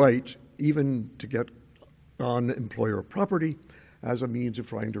right even to get on employer property as a means of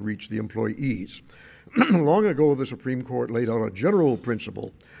trying to reach the employees? Long ago, the Supreme Court laid out a general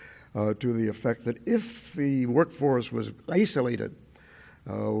principle to the effect that if the workforce was isolated,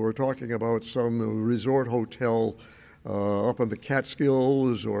 we're talking about some resort hotel up in the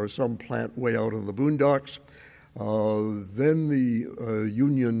Catskills or some plant way out in the boondocks, then the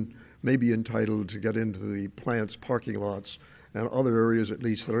union may be entitled to get into the plant's parking lots and other areas at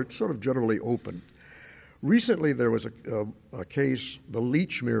least that are sort of generally open. Recently there was a case, the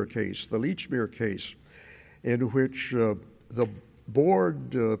Lechmere case, in which the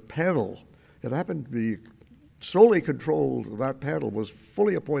board panel, it happened to be solely controlled, that panel was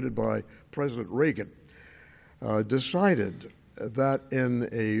fully appointed by President Reagan, decided that in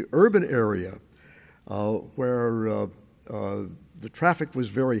an urban area where the traffic was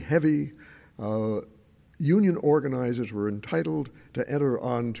very heavy, union organizers were entitled to enter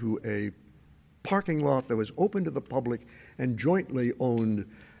onto a parking lot that was open to the public and jointly owned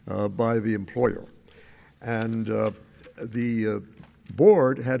by the employer. And the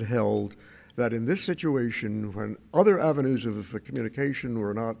board had held that in this situation, when other avenues of communication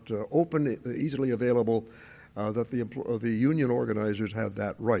were not open, easily available, that the union organizers had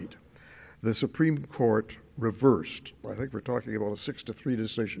that right. The Supreme Court reversed. I think we're talking about a 6-3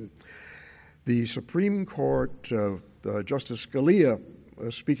 decision. The Supreme Court, Justice Scalia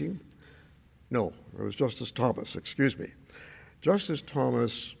speaking, no, it was Justice Thomas, excuse me. Justice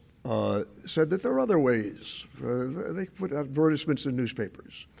Thomas said that there are other ways. They put advertisements in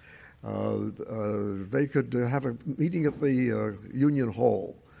newspapers. They could have a meeting at the Union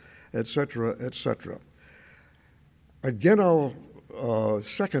Hall, et cetera, et cetera. Again, I'll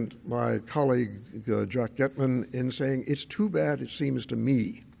second my colleague Jack Getman in saying it's too bad, it seems to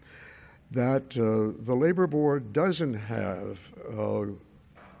me, that the Labor Board doesn't have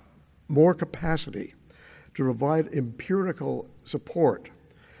more capacity to provide empirical support.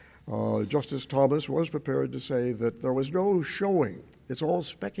 Justice Thomas was prepared to say that there was no showing, it's all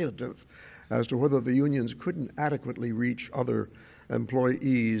speculative, as to whether the unions couldn't adequately reach other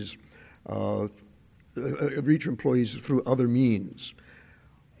employees, through other means.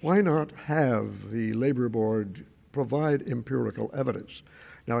 Why not have the Labor Board provide empirical evidence?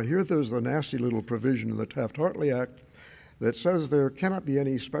 Now here there's the nasty little provision in the Taft-Hartley Act that says there cannot be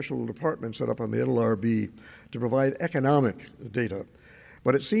any special department set up on the NLRB to provide economic data.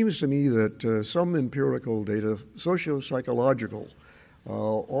 But it seems to me that some empirical data, socio-psychological,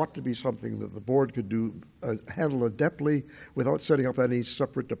 ought to be something that the board could do, handle adeptly without setting up any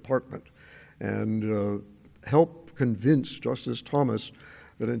separate department, and help convince Justice Thomas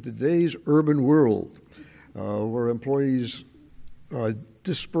that in today's urban world, where employees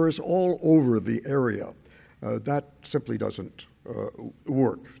disperse all over the area, that simply doesn't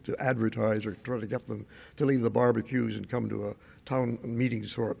work to advertise or try to get them to leave the barbecues and come to a town meeting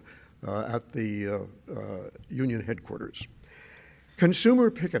sort at the union headquarters. Consumer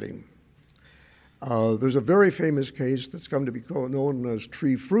picketing. There's a very famous case that's come to be known as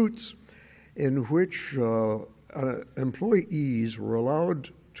Tree Fruits, in which employees were allowed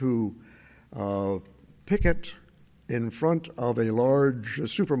to picket in front of a large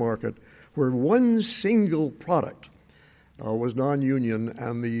supermarket where one single product was non-union,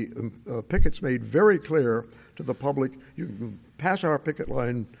 and the pickets made very clear to the public, you can pass our picket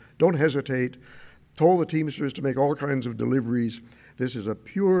line, don't hesitate, told the Teamsters to make all kinds of deliveries. This is a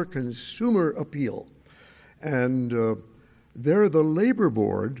pure consumer appeal. And there the Labor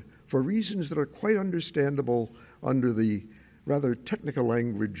Board, for reasons that are quite understandable under the rather technical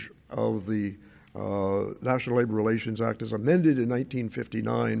language of the National Labor Relations Act as amended in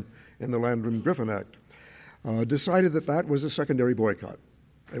 1959 in the Landrum-Griffin Act, decided that that was a secondary boycott.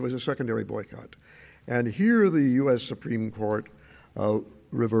 It was a secondary boycott. And here the U.S. Supreme Court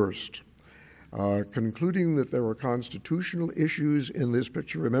reversed, concluding that there were constitutional issues in this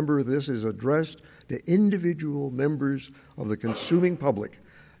picture. Remember, this is addressed to individual members of the consuming public,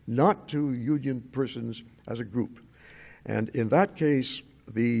 not to union persons as a group. And in that case,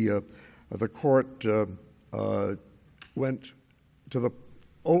 the court went to the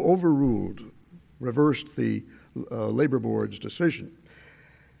overruled, reversed the Labor Board's decision.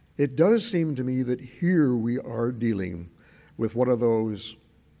 It does seem to me that here we are dealing with one of those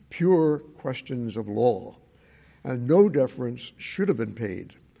pure questions of law, and no deference should have been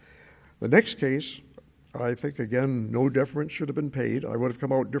paid. The next case, I think, again, no deference should have been paid. I would have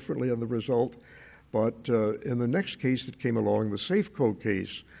come out differently on the result. But in the next case that came along, the Safeco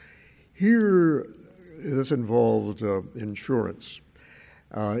case, here this involved insurance.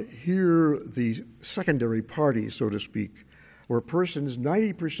 Here the secondary party, so to speak, were persons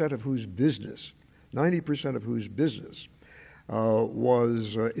 90% of whose business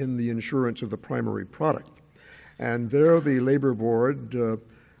was in the insurance of the primary product. And there the Labor Board,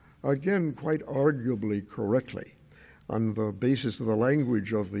 again, quite arguably correctly, on the basis of the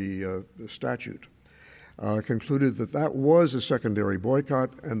language of the statute, concluded that that was a secondary boycott,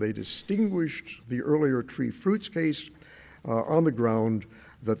 and they distinguished the earlier Tree Fruits case on the ground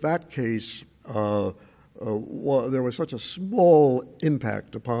that that case, there was such a small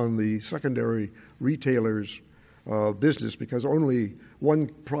impact upon the secondary retailers' business because only one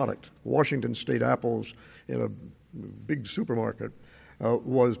product, Washington State apples in a big supermarket,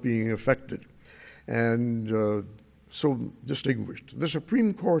 was being affected, and so distinguished. The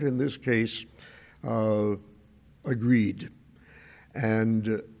Supreme Court in this case agreed,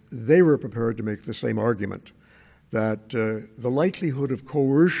 and they were prepared to make the same argument, that the likelihood of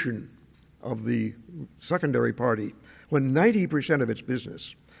coercion of the secondary party, when 90% of its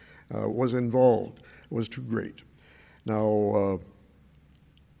business was involved, was too great. Now,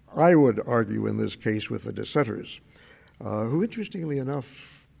 I would argue in this case with the dissenters, who interestingly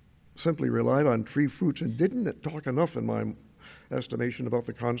enough simply relied on Tree Fruits and didn't talk enough, in my estimation, about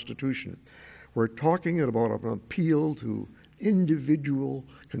the Constitution. We're talking about an appeal to individual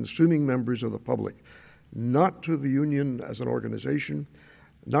consuming members of the public, not to the union as an organization,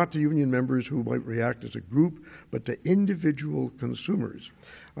 not to union members who might react as a group, but to individual consumers.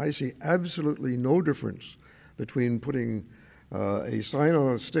 I see absolutely no difference between putting a sign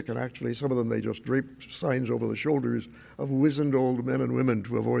on a stick, and actually some of them, they just drape signs over the shoulders of wizened old men and women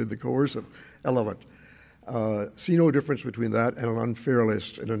to avoid the coercive element. See no difference between that and an unfair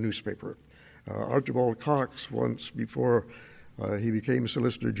list in a newspaper. Archibald Cox, once before he became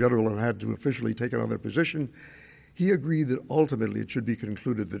Solicitor General and had to officially take another position, he agreed that ultimately it should be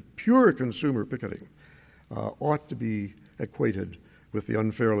concluded that pure consumer picketing ought to be equated with the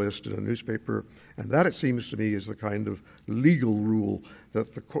unfair list in a newspaper, and that, it seems to me, is the kind of legal rule that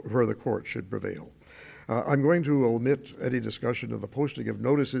where the court should prevail. I'm going to omit any discussion of the posting of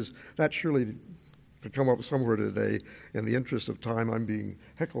notices. That surely to come up somewhere today. In the interest of time, I'm being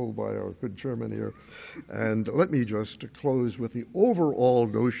heckled by our good chairman here. And let me just close with the overall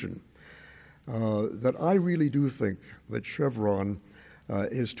notion that I really do think that Chevron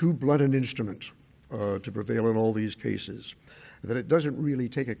is too blunt an instrument to prevail in all these cases, that it doesn't really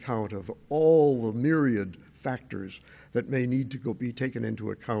take account of all the myriad factors that may need to be taken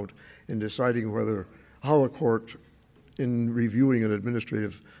into account in deciding how a court in reviewing an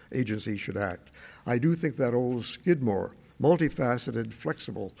administrative agency should act. I do think that old Skidmore, multifaceted,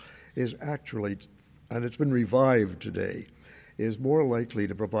 flexible, is actually, and it's been revived today, is more likely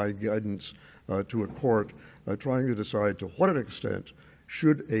to provide guidance to a court trying to decide to what extent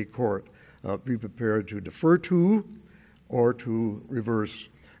should a court be prepared to defer to or to reverse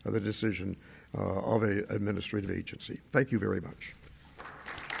the decision of an administrative agency. Thank you very much.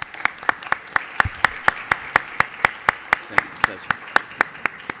 Thank you, Professor.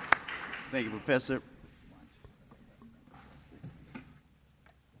 Thank you, Professor.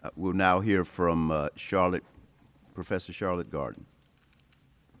 We'll now hear from Professor Charlotte Garden.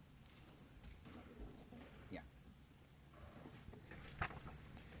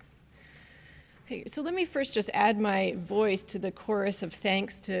 Okay, so let me first just add my voice to the chorus of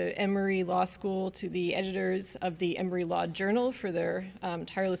thanks to Emory Law School, to the editors of the Emory Law Journal for their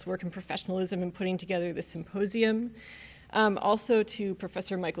tireless work and professionalism in putting together this symposium. Also to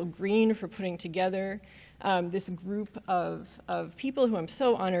Professor Michael Green for putting together this group of people who I'm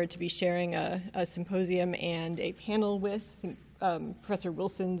so honored to be sharing a symposium and a panel with. Professor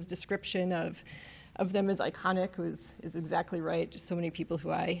Wilson's description of them as iconic is exactly right. Just so many people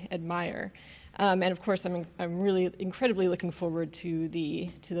who I admire. And of course, I'm really incredibly looking forward to the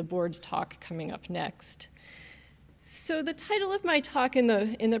board's talk coming up next. So the title of my talk in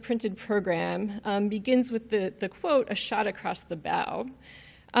the printed program begins with the quote, "a shot across the bow,"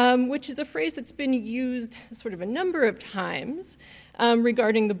 which is a phrase that's been used sort of a number of times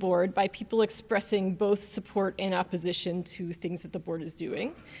regarding the board by people expressing both support and opposition to things that the board is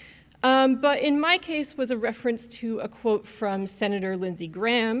doing. But in my case was a reference to a quote from Senator Lindsey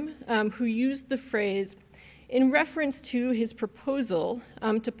Graham, who used the phrase in reference to his proposal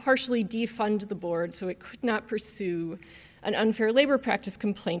to partially defund the board so it could not pursue an unfair labor practice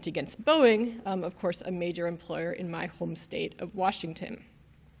complaint against Boeing, of course, a major employer in my home state of Washington.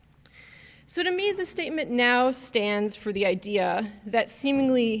 So to me, the statement now stands for the idea that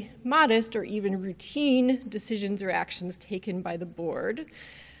seemingly modest or even routine decisions or actions taken by the board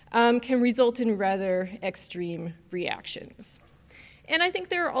can result in rather extreme reactions. And I think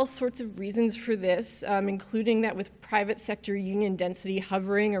there are all sorts of reasons for this, including that with private sector union density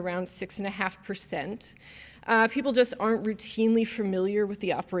hovering around 6.5%, people just aren't routinely familiar with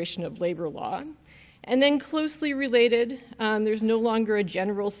the operation of labor law. And then closely related, there's no longer a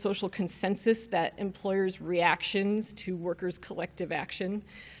general social consensus that employers' reactions to workers' collective action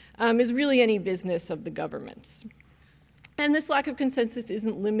is really any business of the government's. And this lack of consensus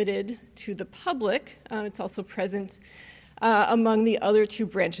isn't limited to the public. It's also present among the other two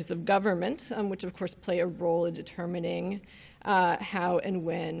branches of government, which of course play a role in determining how and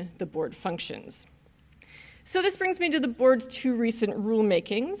when the board functions. So this brings me to the board's two recent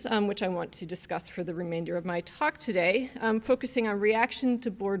rulemakings, which I want to discuss for the remainder of my talk today, focusing on reaction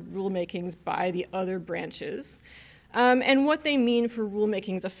to board rulemakings by the other branches. And what they mean for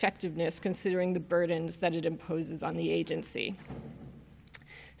rulemaking's effectiveness, considering the burdens that it imposes on the agency.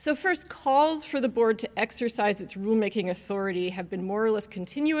 So first, calls for the board to exercise its rulemaking authority have been more or less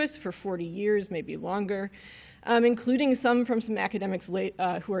continuous for 40 years, maybe longer, including some from some academics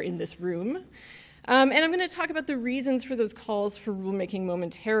who are in this room. And I'm going to talk about the reasons for those calls for rulemaking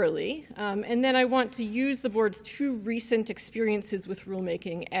momentarily. And then I want to use the board's two recent experiences with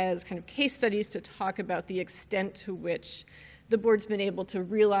rulemaking as kind of case studies to talk about the extent to which the board's been able to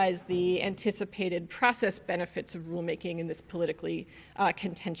realize the anticipated process benefits of rulemaking in this politically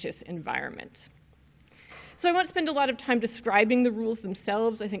contentious environment. So I won't spend a lot of time describing the rules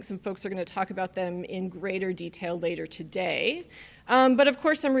themselves. I think some folks are going to talk about them in greater detail later today. But of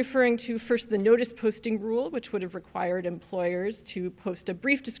course, I'm referring to first the notice posting rule, which would have required employers to post a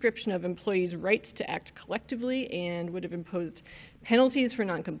brief description of employees' rights to act collectively and would have imposed penalties for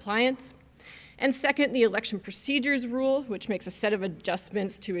noncompliance. And second, the election procedures rule, which makes a set of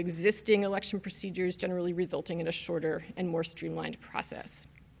adjustments to existing election procedures, generally resulting in a shorter and more streamlined process.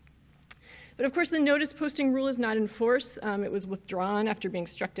 But of course, the notice posting rule is not in force. It was withdrawn after being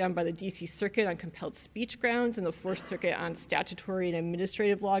struck down by the DC Circuit on compelled speech grounds and the Fourth Circuit on statutory and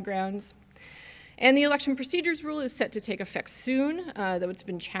administrative law grounds. And the election procedures rule is set to take effect soon, though it's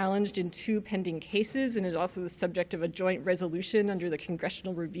been challenged in two pending cases and is also the subject of a joint resolution under the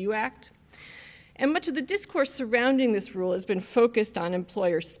Congressional Review Act. And much of the discourse surrounding this rule has been focused on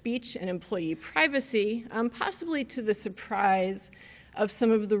employer speech and employee privacy, possibly to the surprise of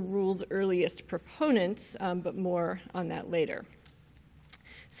some of the rule's earliest proponents, but more on that later.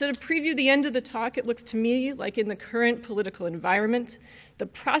 So to preview the end of the talk, it looks to me like in the current political environment, the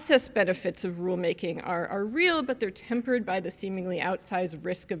process benefits of rulemaking are real, but they're tempered by the seemingly outsized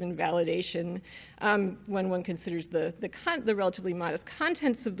risk of invalidation when one considers the relatively modest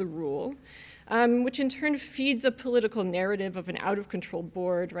contents of the rule, which in turn feeds a political narrative of an out-of-control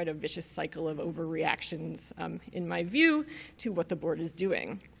board, right, a vicious cycle of overreactions, in my view, to what the board is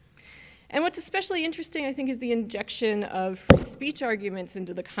doing. And what's especially interesting, I think, is the injection of free speech arguments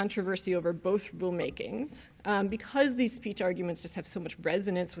into the controversy over both rulemakings. Because these speech arguments just have so much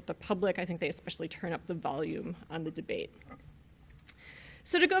resonance with the public, I think they especially turn up the volume on the debate.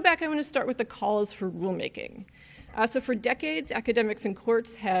 So to go back, I want to start with the calls for rulemaking. So for decades, academics and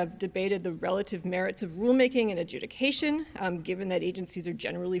courts have debated the relative merits of rulemaking and adjudication, given that agencies are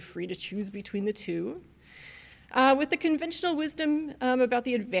generally free to choose between the two. With the conventional wisdom about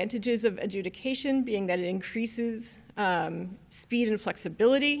the advantages of adjudication being that it increases speed and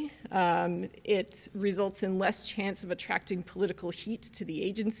flexibility, it results in less chance of attracting political heat to the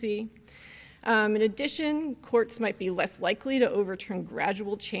agency. In addition, courts might be less likely to overturn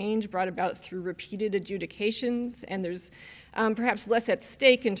gradual change brought about through repeated adjudications, and there's perhaps less at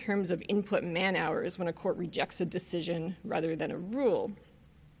stake in terms of input man-hours when a court rejects a decision rather than a rule.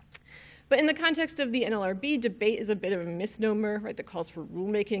 But in the context of the NLRB, debate is a bit of a misnomer, right? The calls for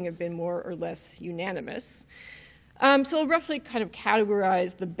rulemaking have been more or less unanimous. So I'll roughly kind of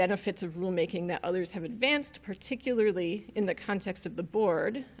categorize the benefits of rulemaking that others have advanced, particularly in the context of the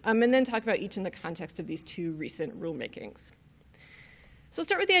board, and then talk about each in the context of these two recent rulemakings. So I'll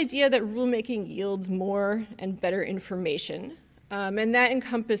start with the idea that rulemaking yields more and better information. And that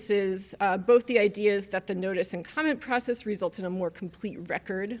encompasses both the ideas that the notice and comment process results in a more complete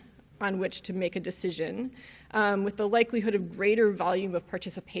record on which to make a decision, with the likelihood of greater volume of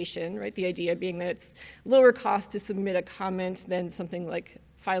participation, right? The idea being that it's lower cost to submit a comment than something like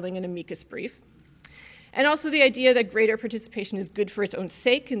filing an amicus brief. And also the idea that greater participation is good for its own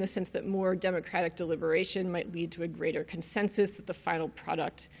sake, in the sense that more democratic deliberation might lead to a greater consensus that the final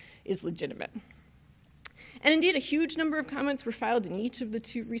product is legitimate. And indeed, a huge number of comments were filed in each of the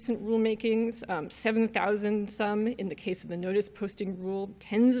two recent rulemakings, 7,000 some in the case of the notice posting rule,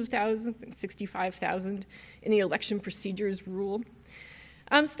 tens of thousands, 65,000 in the election procedures rule.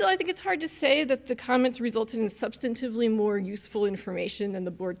 Still, I think it's hard to say that the comments resulted in substantively more useful information than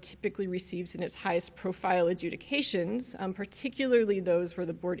the board typically receives in its highest profile adjudications, particularly those where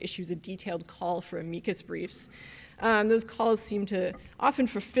the board issues a detailed call for amicus briefs. Those calls seem to often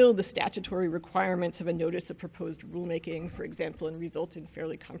fulfill the statutory requirements of a notice of proposed rulemaking, for example, and result in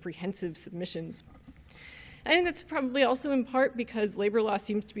fairly comprehensive submissions. I think that's probably also in part because labor law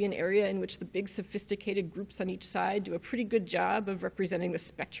seems to be an area in which the big sophisticated groups on each side do a pretty good job of representing the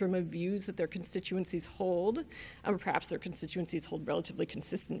spectrum of views that their constituencies hold, or perhaps their constituencies hold relatively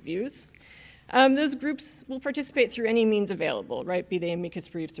consistent views. Those groups will participate through any means available, right? Be they amicus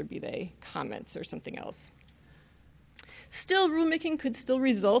briefs or be they comments or something else. Still, rulemaking could still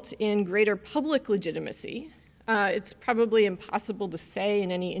result in greater public legitimacy. It's probably impossible to say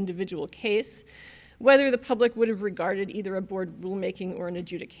in any individual case whether the public would have regarded either a board rulemaking or an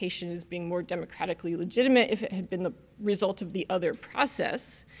adjudication as being more democratically legitimate if it had been the result of the other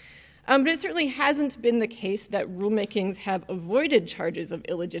process. But it certainly hasn't been the case that rulemakings have avoided charges of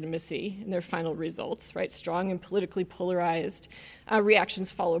illegitimacy in their final results, right? Strong and politically polarized reactions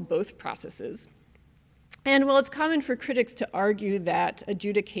follow both processes. And while it's common for critics to argue that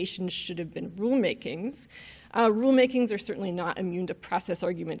adjudications should have been rulemakings, rulemakings are certainly not immune to process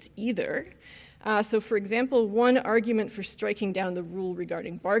arguments either. So for example, one argument for striking down the rule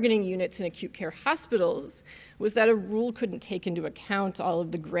regarding bargaining units in acute care hospitals was that a rule couldn't take into account all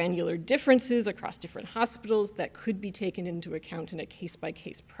of the granular differences across different hospitals that could be taken into account in a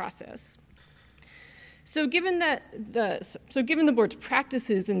case-by-case process. So given the board's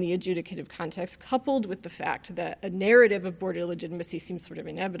practices in the adjudicative context, coupled with the fact that a narrative of board illegitimacy seems sort of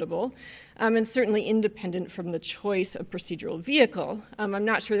inevitable, and certainly independent from the choice of procedural vehicle, I'm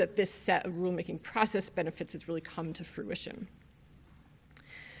not sure that this set of rulemaking process benefits has really come to fruition.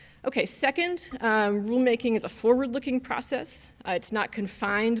 Okay, second, rulemaking is a forward-looking process. It's not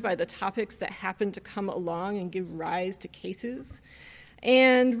confined by the topics that happen to come along and give rise to cases.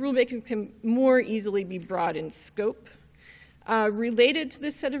 And rulemaking can more easily be broad in scope. Related to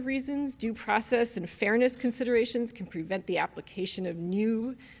this set of reasons, due process and fairness considerations can prevent the application of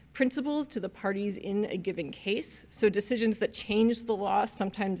new principles to the parties in a given case. So decisions that change the law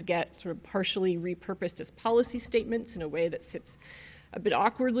sometimes get sort of partially repurposed as policy statements in a way that sits a bit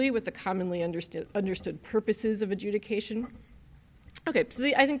awkwardly with the commonly understood purposes of adjudication. Okay, so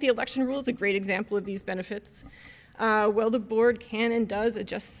I think the election rule is a great example of these benefits. Well, the board can and does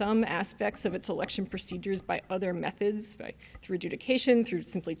adjust some aspects of its election procedures by other methods, through adjudication, through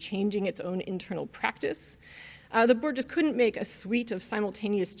simply changing its own internal practice. The board just couldn't make a suite of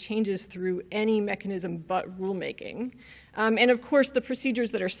simultaneous changes through any mechanism but rulemaking. And of course, the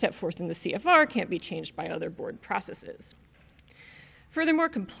procedures that are set forth in the CFR can't be changed by other board processes. Furthermore,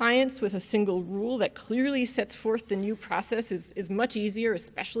 compliance with a single rule that clearly sets forth the new process is much easier,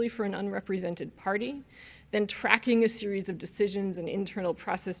 especially for an unrepresented party, than tracking a series of decisions and internal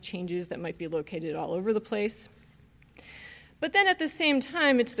process changes that might be located all over the place. But then at the same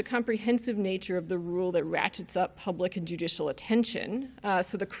time, it's the comprehensive nature of the rule that ratchets up public and judicial attention.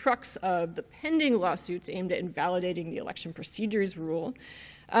 So the crux of the pending lawsuits aimed at invalidating the election procedures rule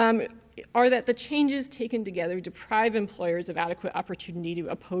are that the changes taken together deprive employers of adequate opportunity to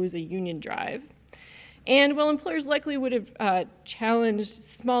oppose a union drive. And while employers likely would have challenged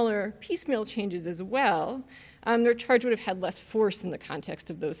smaller piecemeal changes as well, their charge would have had less force in the context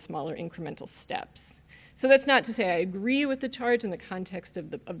of those smaller incremental steps. So that's not to say I agree with the charge in the context of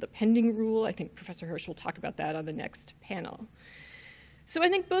the pending rule. I think Professor Hirsch will talk about that on the next panel. So I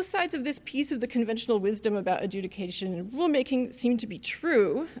think both sides of this piece of the conventional wisdom about adjudication and rulemaking seem to be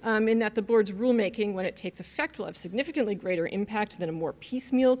true, in that the board's rulemaking, when it takes effect, will have significantly greater impact than a more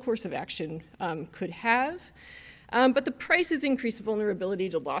piecemeal course of action could have. But the price is increased vulnerability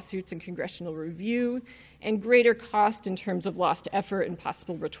to lawsuits and congressional review, and greater cost in terms of lost effort and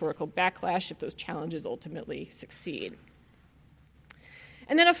possible rhetorical backlash if those challenges ultimately succeed.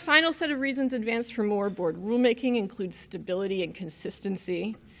 And then a final set of reasons advanced for more board rulemaking includes stability and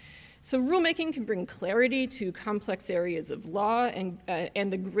consistency. So rulemaking can bring clarity to complex areas of law, and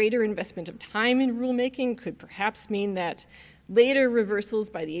the greater investment of time in rulemaking could perhaps mean that later reversals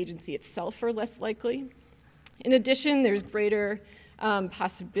by the agency itself are less likely. In addition, there's greater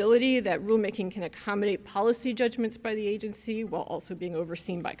possibility that rulemaking can accommodate policy judgments by the agency while also being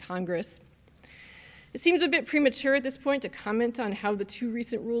overseen by Congress. It seems a bit premature at this point to comment on how the two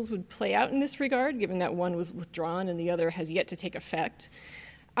recent rules would play out in this regard, given that one was withdrawn and the other has yet to take effect.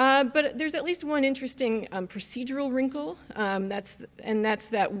 But there's at least one interesting procedural wrinkle, that's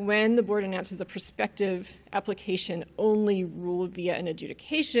that when the board announces a prospective application-only rule via an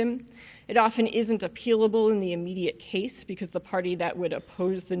adjudication, it often isn't appealable in the immediate case because the party that would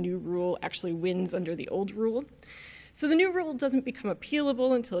oppose the new rule actually wins under the old rule. So the new rule doesn't become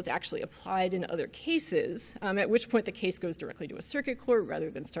appealable until it's actually applied in other cases, at which point the case goes directly to a circuit court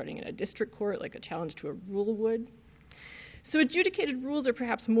rather than starting in a district court like a challenge to a rule would. So adjudicated rules are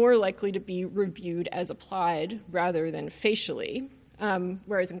perhaps more likely to be reviewed as applied rather than facially,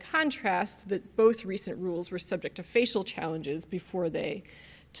 whereas in contrast, that both recent rules were subject to facial challenges before they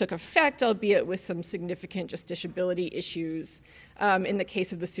took effect, albeit with some significant justiciability issues in the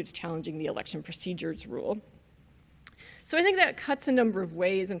case of the suits challenging the election procedures rule. So I think that cuts a number of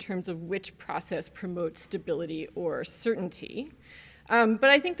ways in terms of which process promotes stability or certainty. But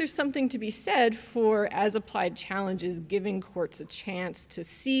I think there's something to be said for as-applied challenges giving courts a chance to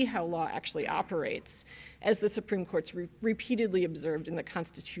see how law actually operates, as the Supreme Court's repeatedly observed in the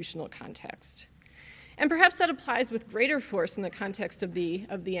constitutional context. And perhaps that applies with greater force in the context of the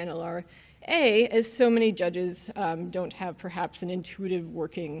NLRA, as so many judges don't have perhaps an intuitive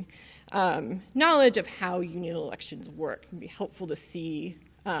working knowledge of how union elections work. It would be helpful to see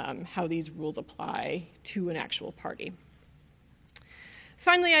how these rules apply to an actual party.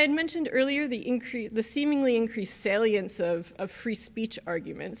 Finally, I had mentioned earlier the seemingly increased salience of free speech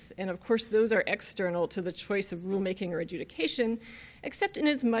arguments, and of course those are external to the choice of rulemaking or adjudication, except in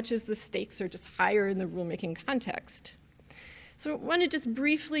as much as the stakes are just higher in the rulemaking context. So I want to just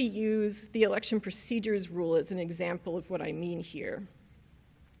briefly use the election procedures rule as an example of what I mean here.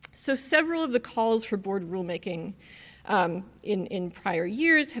 So several of the calls for board rulemaking in prior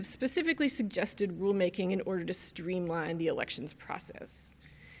years have specifically suggested rulemaking in order to streamline the elections process.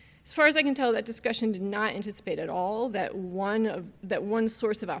 As far as I can tell, that discussion did not anticipate at all that one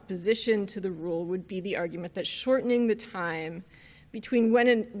source of opposition to the rule would be the argument that shortening the time between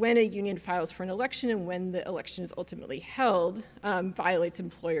when a union files for an election and when the election is ultimately held violates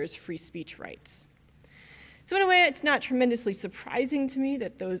employers' free speech rights. So in a way, it's not tremendously surprising to me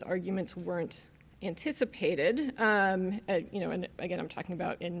that those arguments weren't anticipated, and again, I'm talking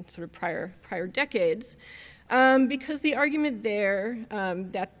about in sort of prior decades, because the argument there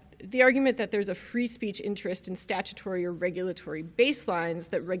that there's a free speech interest in statutory or regulatory baselines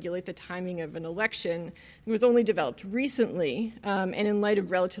that regulate the timing of an election was only developed recently, and in light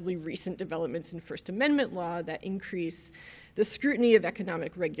of relatively recent developments in First Amendment law that increase the scrutiny of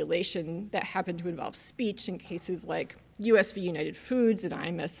economic regulation that happen to involve speech in cases like US v. United Foods and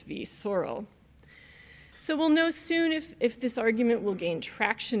IMS v. Sorrell. So we'll know soon if this argument will gain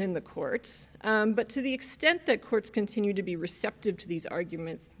traction in the courts, but to the extent that courts continue to be receptive to these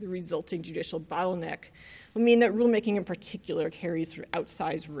arguments, the resulting judicial bottleneck will mean that rulemaking in particular carries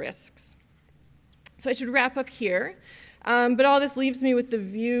outsized risks. So I should wrap up here, but all this leaves me with the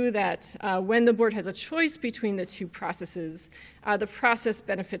view that when the board has a choice between the two processes, the process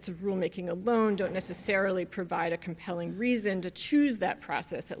benefits of rulemaking alone don't necessarily provide a compelling reason to choose that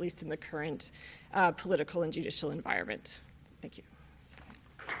process, at least in the current political and judicial environment. Thank you.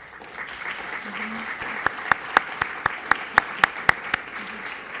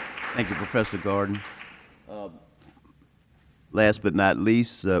 Thank you, Professor Garden. Last but not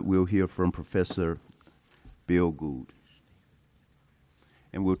least, we'll hear from Professor Bill Gould.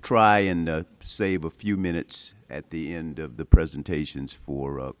 And we'll try and save a few minutes at the end of the presentations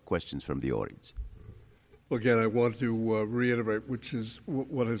for questions from the audience. Again, I want to reiterate, which is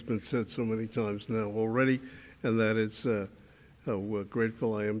what has been said so many times now already, and that is how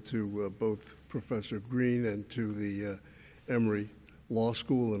grateful I am to both Professor Green and to the Emory Law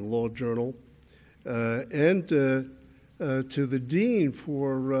School and Law Journal, and to the Dean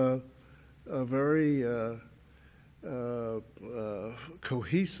for a very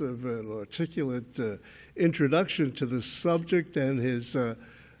cohesive and articulate introduction to the subject and his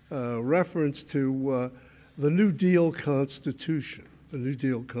reference to the New Deal Constitution,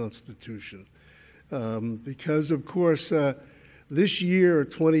 because of course this year,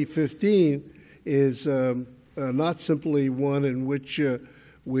 2015, is not simply one in which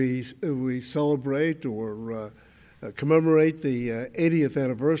we celebrate or commemorate the 80th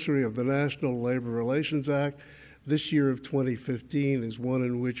anniversary of the National Labor Relations Act. This year of 2015 is one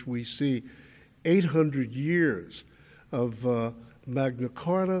in which we see 800 years of Magna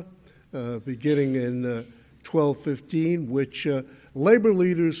Carta, beginning in 1215, which labor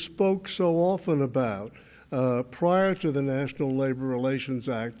leaders spoke so often about prior to the National Labor Relations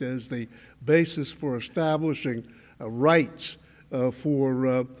Act as the basis for establishing rights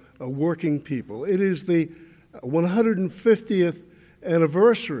for working people. It is the 150th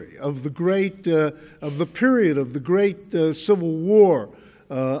anniversary of the great of the period of the great Civil War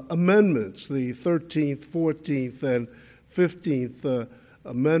amendments, the 13th, 14th, and 15th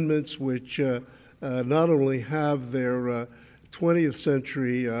amendments, which not only have their 20th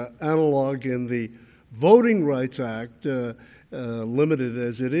century analog in the Voting Rights Act, limited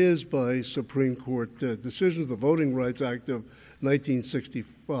as it is by Supreme Court decisions, the Voting Rights Act of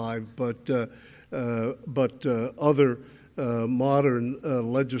 1965, but other modern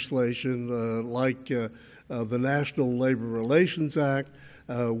legislation like the National Labor Relations Act,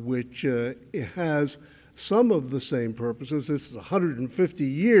 which has some of the same purposes. This is 150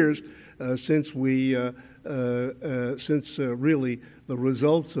 years since really the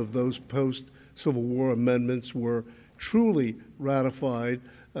results of those post-Civil War amendments were truly ratified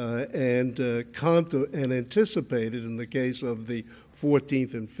and anticipated in the case of the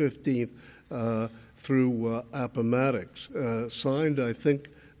 14th and 15th through Appomattox, signed, I think,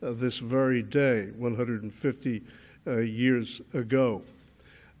 this very day, 150 years ago.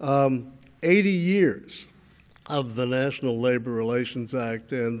 80 years of the National Labor Relations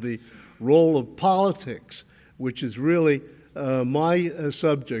Act and the role of politics, which is really my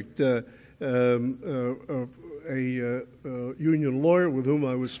subject. A union lawyer with whom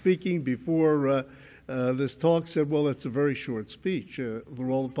I was speaking before this talk said, well, that's a very short speech. The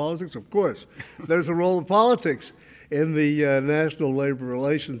role of politics? Of course. There's a role of politics in the National Labor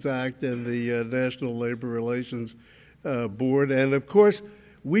Relations Act and the National Labor Relations Board. And, of course,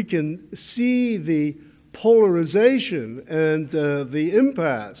 we can see the polarization and the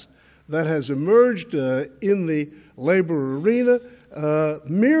impasse that has emerged in the labor arena,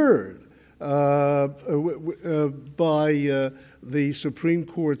 mirrored by the Supreme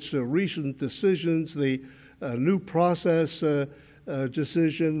Court's recent decisions, the new process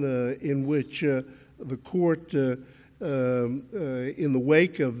decision in which the court, in the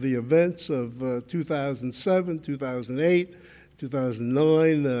wake of the events of 2007, 2008,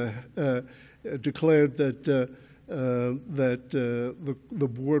 2009, declared that the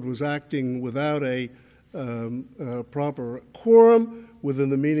board was acting without a proper quorum within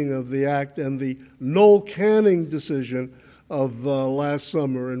the meaning of the act, and the Noel Canning decision of last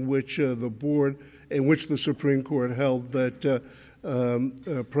summer, in which the Supreme Court held that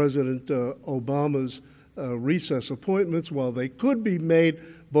President Obama's recess appointments, while they could be made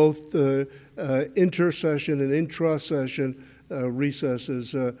both inter-session and intra-session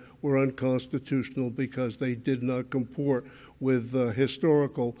recesses, were unconstitutional because they did not comport with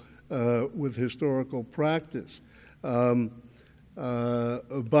historical practice.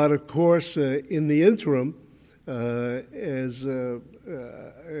 But of course, in the interim, as the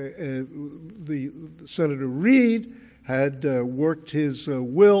Senator Reid had worked his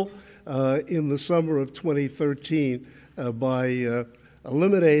will in the summer of 2013 by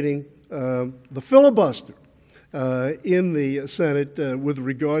eliminating the filibuster in the Senate with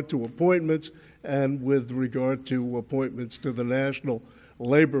regard to appointments and with regard to appointments to the National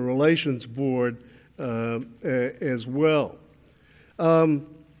Labor Relations Board as well.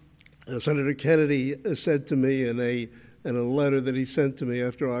 Senator Kennedy said to me in a letter that he sent to me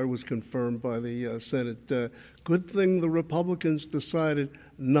after I was confirmed by the Senate, good thing the Republicans decided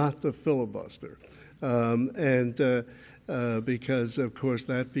not to filibuster. Because, of course,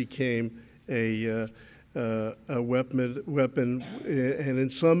 that became a weapon, and in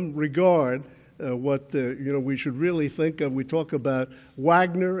some regard, what we should really think of. We talk about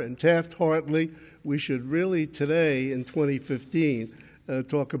Wagner and Taft-Hartley. We should really today, in 2015,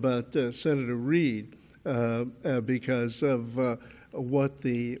 talk about Senator Reid because of what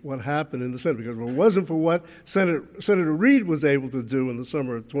happened in the Senate. Because if it wasn't for what Senator Reid was able to do in the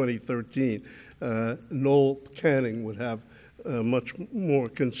summer of 2013, Noel Canning would have much more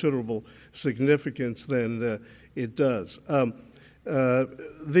considerable significance than it does.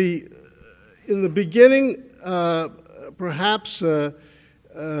 In the beginning, perhaps the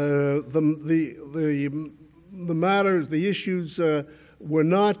matters, the issues were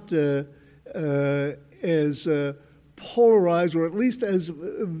not as polarized, or at least as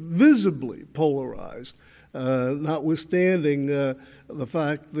visibly polarized, notwithstanding the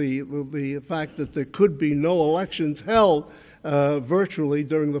fact that there could be no elections held virtually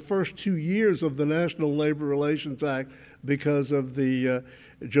during the first 2 years of the National Labor Relations Act because of the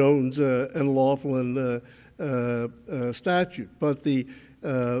Jones and Laughlin statute. But the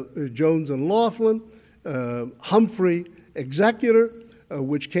Jones and Laughlin, Humphrey executor,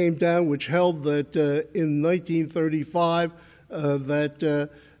 which came down, which held that in 1935 that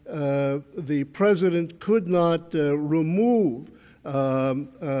the president could not remove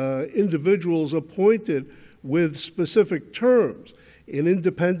individuals appointed with specific terms in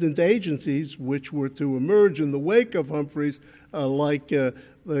independent agencies which were to emerge in the wake of Humphreys, like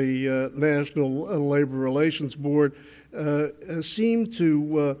the National Labor Relations Board, seemed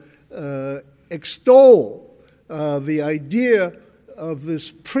to extol the idea of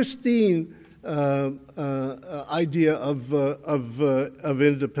this pristine idea of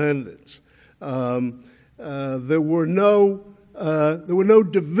independence. There were no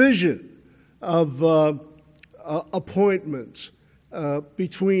division of appointments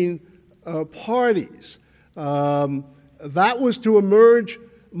between parties. That was to emerge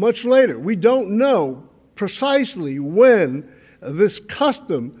much later. We don't know precisely when this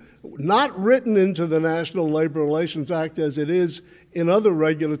custom, not written into the National Labor Relations Act as it is in other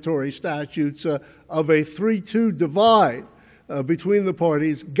regulatory statutes, of a 3-2 divide between the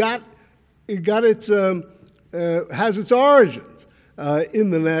parties, has its origins in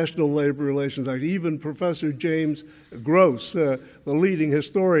the National Labor Relations Act. Even Professor James Gross, the leading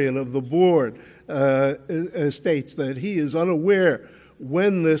historian of the board, states that he is unaware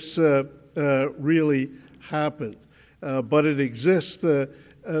when this really happened, but it exists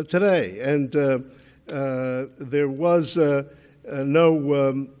today. And there was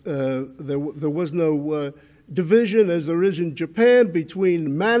no division, as there is in Japan,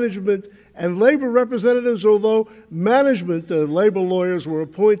 between management and labor representatives, although management labor lawyers were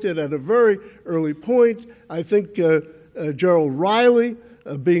appointed at a very early point. I think Gerald Riley,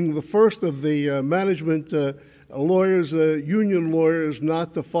 being the first of the management lawyers, union lawyers,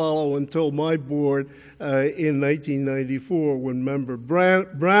 not to follow until my board in 1994, when member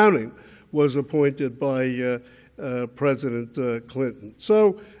Browning was appointed by President Clinton.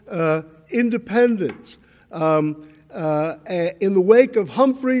 So independence. In the wake of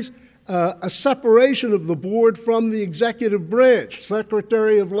Humphreys, a separation of the board from the executive branch.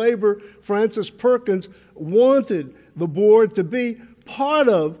 Secretary of Labor Francis Perkins wanted the board to be part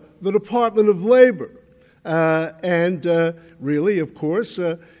of the Department of Labor. And really, of course,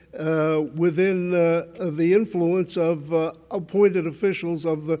 within the influence of appointed officials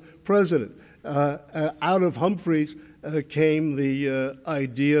of the president. Out of Humphreys came the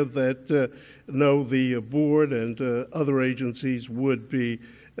idea that no, the board and other agencies would be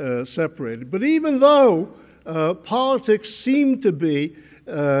separated. But even though politics seemed to be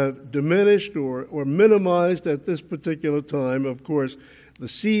diminished or minimized at this particular time, of course, the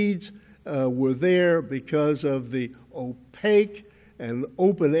seeds were there because of the opaque and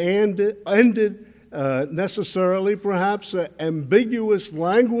open-ended necessarily perhaps ambiguous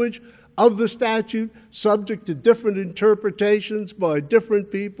language of the statute, subject to different interpretations by different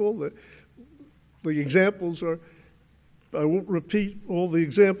people. The examples are, I won't repeat all the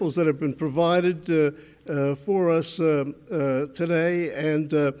examples that have been provided for us today,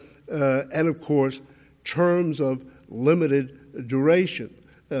 and of course, terms of limited duration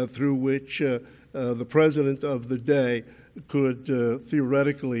through which the president of the day could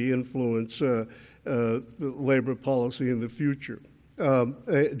theoretically influence labor policy in the future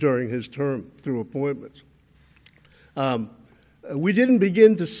during his term through appointments. We didn't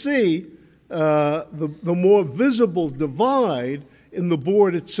begin to see the more visible divide in the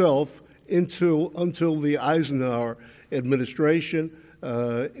board itself until the Eisenhower administration,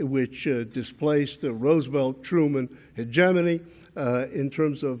 which displaced the Roosevelt-Truman hegemony in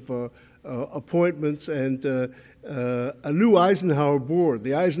terms of appointments, and a new Eisenhower board,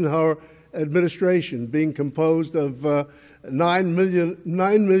 the Eisenhower administration, being composed of 9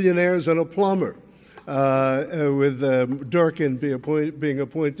 millionaires and a plumber, with Durkin being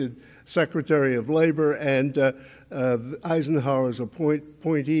appointed Secretary of Labor, and Eisenhower's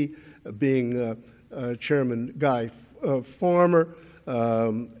appointee being Chairman Guy Farmer,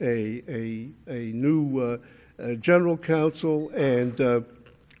 a new general counsel, and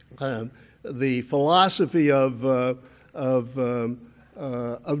the philosophy of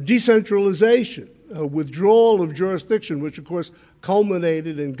decentralization, withdrawal of jurisdiction, which of course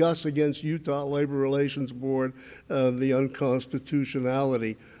culminated in Gus against Utah Labor Relations Board, the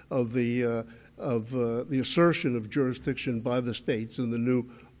unconstitutionality of the assertion of jurisdiction by the states in the new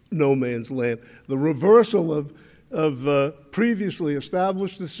no man's land, the reversal of previously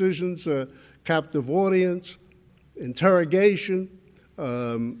established decisions, captive audience, interrogation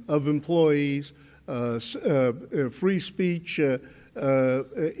of employees, free speech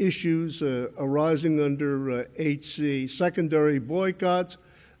issues arising under HC, secondary boycotts,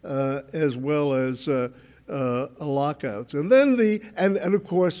 as well as lockouts, and then and of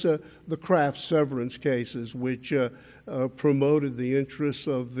course the Kraft severance cases, which promoted the interests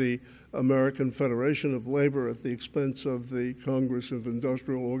of the American Federation of Labor at the expense of the Congress of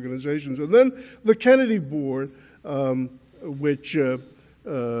Industrial Organizations, and then the Kennedy Board, which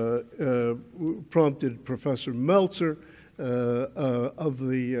prompted Professor Meltzer of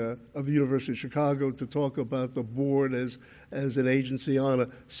the University of Chicago to talk about the board as an agency on a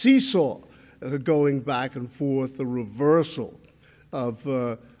seesaw, going back and forth, the reversal of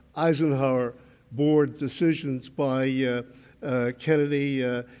Eisenhower board decisions by Kennedy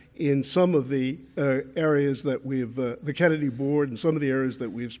in some of the areas that the Kennedy board in some of the areas that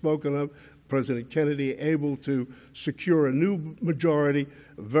we've spoken of. President Kennedy able to secure a new majority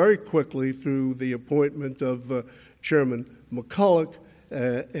very quickly through the appointment of Chairman McCulloch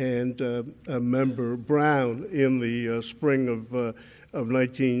and Member Brown in the spring of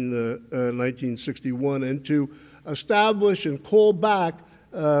 1961, and to establish and call back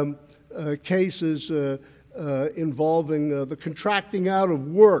cases involving the contracting out of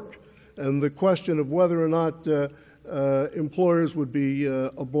work and the question of whether or not employers would be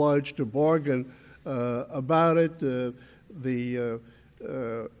obliged to bargain about it. The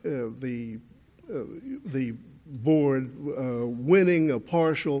board winning a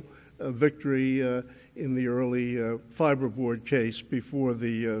partial victory in the early fiber board case before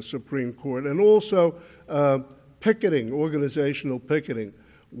the Supreme Court, and also picketing, organizational picketing,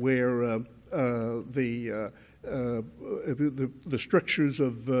 where the strictures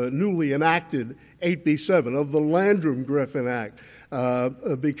of newly enacted 8B7 of the Landrum-Griffin Act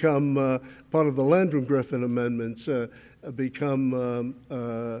become part of the Landrum-Griffin amendments, become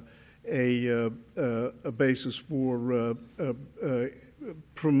a basis for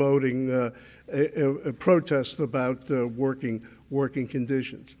promoting a protest about working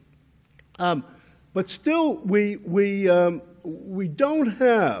conditions. But still, we don't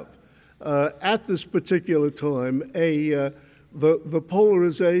have at this particular time the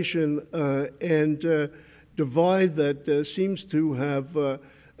polarization and divide that seems to have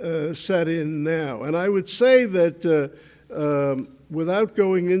set in now. And I would say that without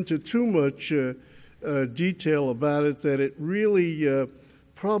going into too much detail about it, that it really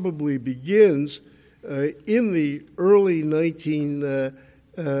probably begins in the early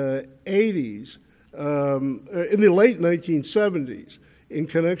 1980s, in the late 1970s, in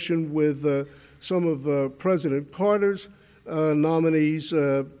connection with some of President Carter's nominees,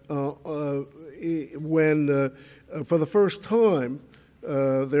 when for the first time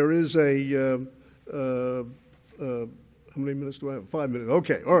there is a how many minutes do I have? 5 minutes.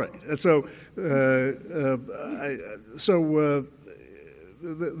 Okay, all right. So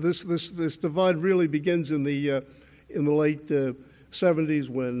this divide really begins in the late 70s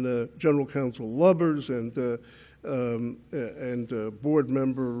when General Counsel Lubbers and board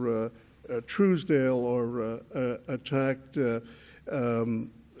member Truesdale are attacked. In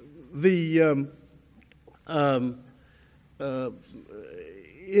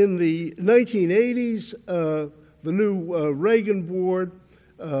the 1980s, the new Reagan board,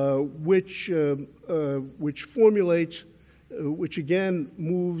 which formulates, which again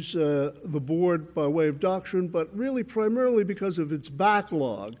moves the board by way of doctrine, but really primarily because of its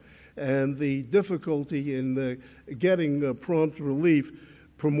backlog and the difficulty in getting prompt relief,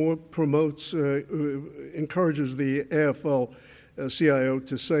 encourages the AFL-CIO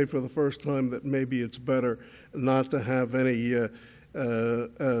to say for the first time that maybe it's better not to have any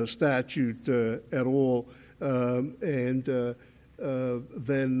statute at all. Then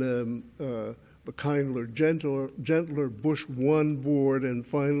the kindler, gentler Bush 1 board, and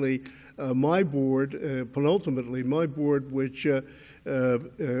finally my board, penultimately my board, which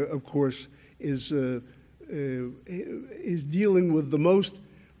of course is dealing with the most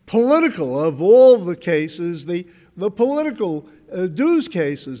political of all the cases, the political dues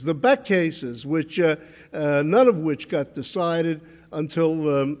cases, the Beck cases, which none of which got decided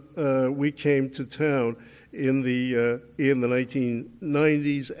until we came to town in the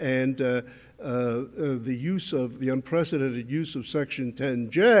 1990s, and the unprecedented use of Section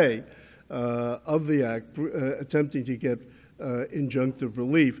 10J of the Act, attempting to get injunctive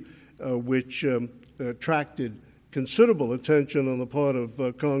relief, which attracted considerable attention on the part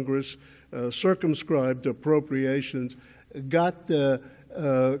of Congress, circumscribed appropriations, got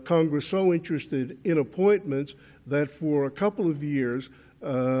Congress so interested in appointments that for a couple of years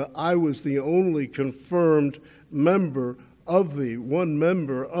I was the only confirmed member of the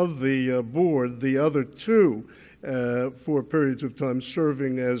board, the other two for periods of time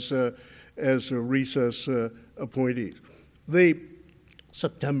serving as recess appointees. The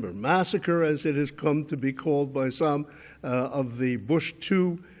September Massacre, as it has come to be called by some, of the Bush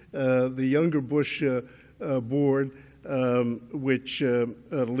 2, the younger Bush board, which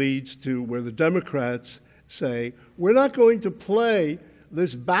leads to where the Democrats say, we're not going to play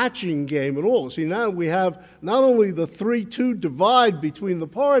this batching game at all. See, now we have not only the 3-2 divide between the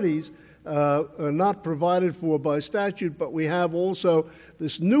parties, not provided for by statute, but we have also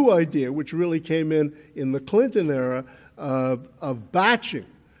this new idea, which really came in the Clinton era, of batching.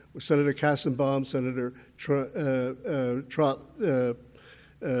 Senator Kassenbaum, Senator Trott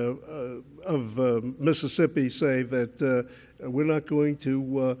of Mississippi say that we're not going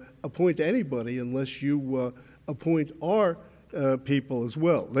to appoint anybody unless you appoint our people as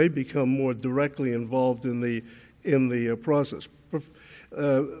well. They become more directly involved in the process.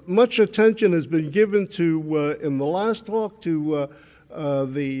 Much attention has been given to, in the last talk, to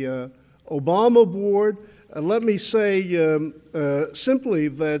the Obama board. Let me say simply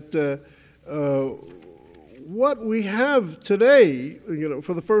that what we have today,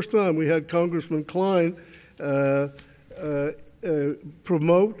 for the first time, we had Congressman Klein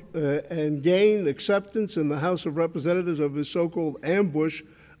promote and gain acceptance in the House of Representatives of his so-called ambush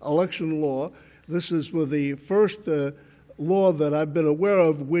election law. This is the first law that I've been aware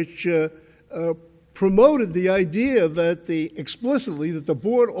of which promoted the idea that explicitly that the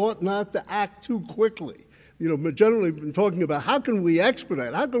board ought not to act too quickly. Generally been talking about how can we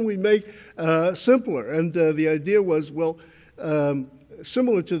expedite, how can we make simpler, and the idea was, well,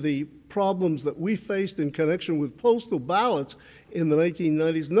 similar to the problems that we faced in connection with postal ballots in the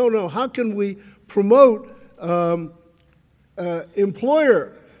 1990s. No, how can we promote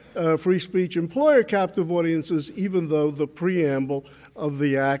employer free speech, employer captive audiences, even though the preamble of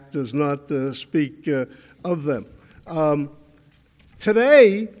the Act does not speak of them.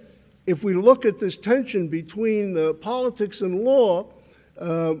 Today, if we look at this tension between politics and law,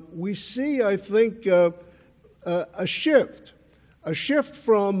 we see, I think, a shift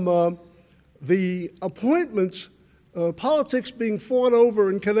from the appointments, politics being fought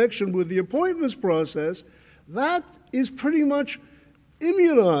over in connection with the appointments process. That is pretty much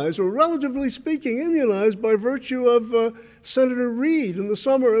immunized, or relatively speaking, immunized by virtue of Senator Reid in the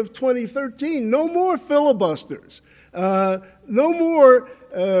summer of 2013. No more filibusters. No more,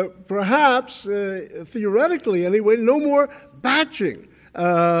 perhaps, theoretically anyway, no more batching.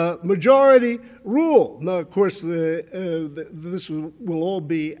 Majority rule. Now, of course, this will all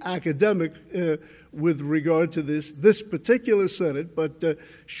be academic with regard to this particular Senate, but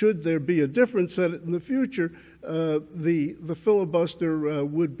should there be a different Senate in the future, the filibuster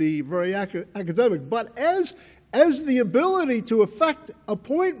would be very academic. But as the ability to effect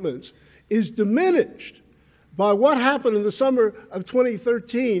appointments is diminished, by what happened in the summer of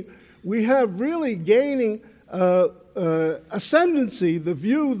 2013, we have really gaining ascendancy the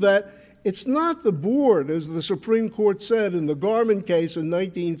view that it's not the board, as the Supreme Court said in the Garmin case in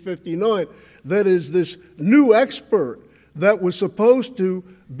 1959, that is this new expert that was supposed to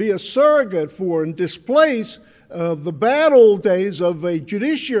be a surrogate for and displace the bad old days of a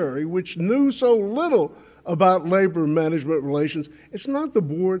judiciary which knew so little about labor management relations. It's not the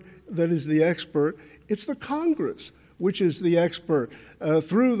board that is the expert, it's the Congress which is the expert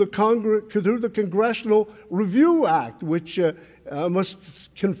through the Congressional Review Act, which I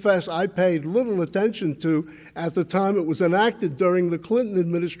must confess I paid little attention to at the time it was enacted during the Clinton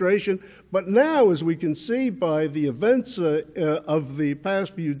administration. But now, as we can see by the events of the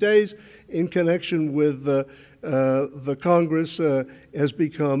past few days in connection with the Congress, has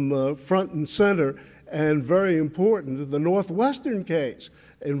become front and center and very important. The Northwestern case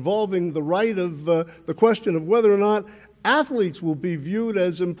involving the right of the question of whether or not athletes will be viewed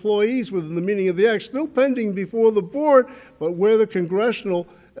as employees within the meaning of the act, still pending before the board, but where the congressional,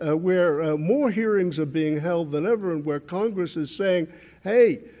 where more hearings are being held than ever, and where Congress is saying,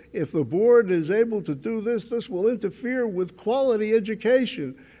 hey, if the board is able to do this, this will interfere with quality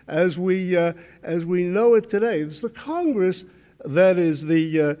education as we know it today. It's the Congress that is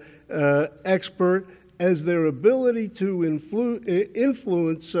the expert, as their ability to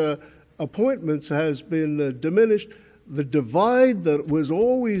influence appointments has been diminished. The divide that was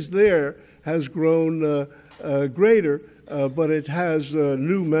always there has grown greater, but it has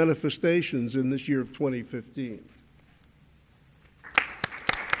new manifestations in this year of 2015.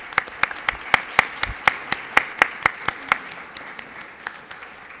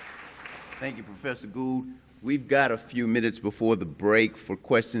 Thank you, Professor Gould. We've got a few minutes before the break for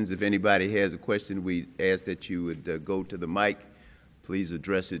questions. If anybody has a question, we ask that you would go to the mic. Please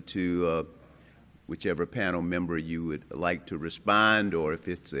address it to whichever panel member you would like to respond, or if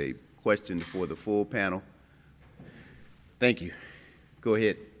it's a question for the full panel. Thank you. Go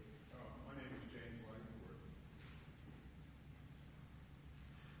ahead. My name is James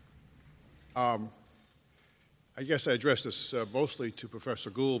Langford. I guess I addressed this mostly to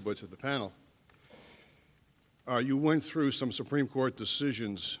Professor Gould, but to the panel. You went through some Supreme Court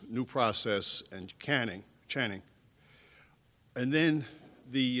decisions, New Process and Channing, and then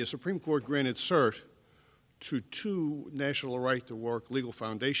the Supreme Court granted cert to two National Right to Work Legal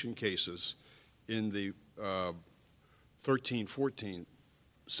Foundation cases in the 13-14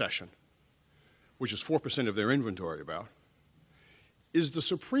 session, which is 4% of their inventory about. Is the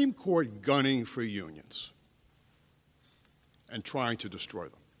Supreme Court gunning for unions and trying to destroy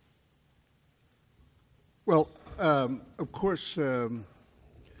them? Well, of course,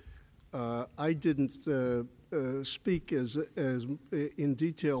 I didn't speak as in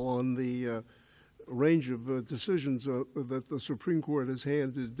detail on the range of decisions that the Supreme Court has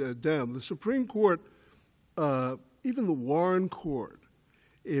handed down. The Supreme Court, even the Warren Court,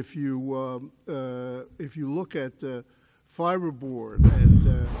 if you look at Fiberboard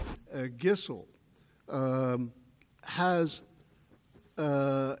and Gissel, has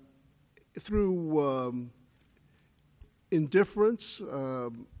through indifference, I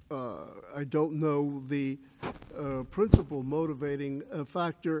don't know the principal motivating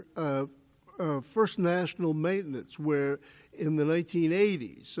factor, First National Maintenance, where in the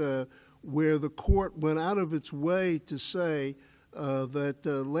 1980s, where the court went out of its way to say that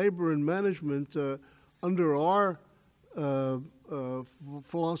labor and management under our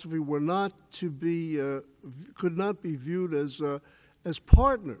philosophy were not to be, could not be viewed as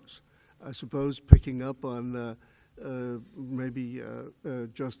partners. I suppose picking up on maybe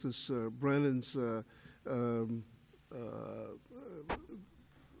Justice Brennan's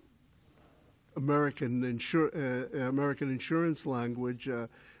American insurance language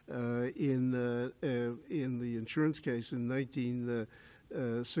in the insurance case in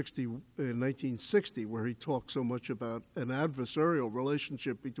 1960, where he talked so much about an adversarial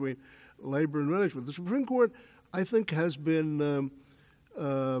relationship between labor and management. The Supreme Court, I think, has been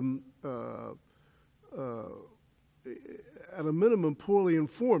at a minimum poorly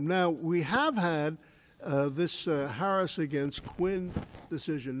informed. Now, we have had this Harris against Quinn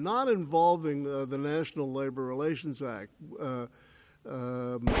decision, not involving the National Labor Relations Act,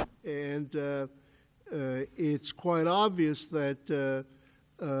 and it's quite obvious that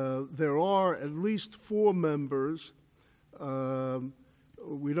there are at least 4 members.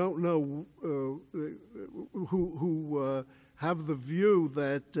 We don't know who have the view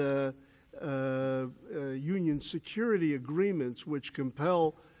that union security agreements, which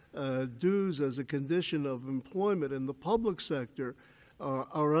compel dues as a condition of employment in the public sector,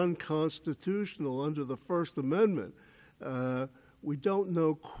 are unconstitutional under the First Amendment. We don't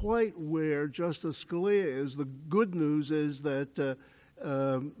know quite where Justice Scalia is. The good news is that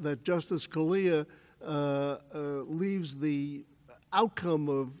that Justice Scalia leaves the outcome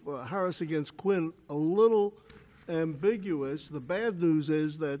of Harris against Quinn a little ambiguous. The bad news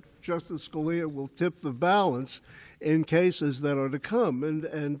is that Justice Scalia will tip the balance in cases that are to come.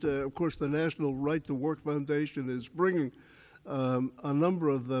 And of course, the National Right to Work Foundation is bringing a number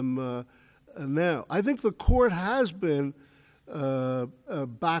of them now. I think the court has been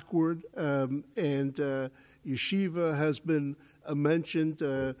backward, and yeshiva has been mentioned.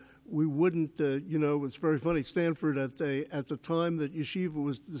 We wouldn't, it's very funny. Stanford at the time that yeshiva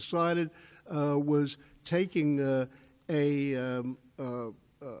was decided was taking a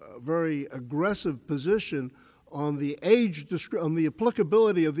very aggressive position on the on the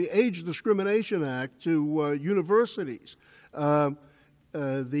applicability of the Age Discrimination Act to universities.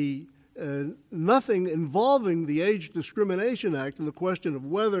 Nothing involving the Age Discrimination Act and the question of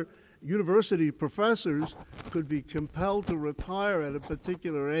whether university professors could be compelled to retire at a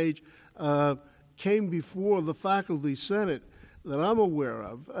particular age came before the faculty senate that I'm aware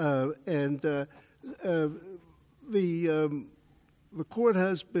of, and the court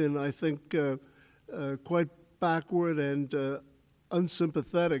has been, I think, quite backward and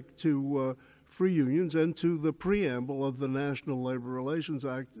unsympathetic to free unions and to the preamble of the National Labor Relations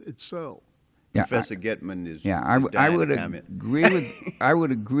Act itself. Yeah, Professor Getman is. Yeah, I would agree with. I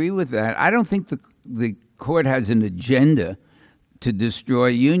would agree with that. I don't think the court has an agenda to destroy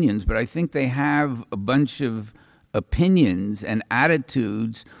unions, but I think they have a bunch of opinions and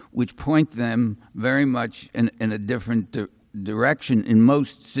attitudes which point them very much in a different direction in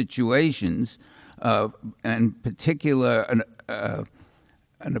most situations, and particular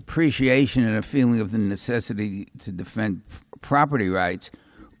an appreciation and a feeling of the necessity to defend property rights.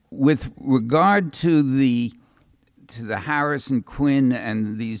 With regard to the Harris and Quinn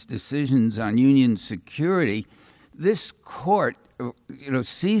and these decisions on union security, this court,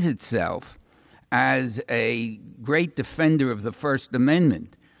 sees itself as a great defender of the First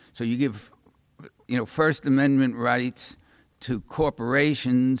Amendment. So you give, First Amendment rights to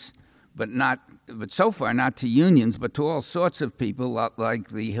corporations, but so far not to unions, but to all sorts of people, like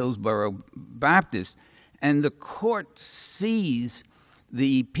the Hillsborough Baptist. And the court sees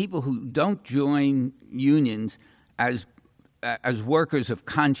the people who don't join unions as workers of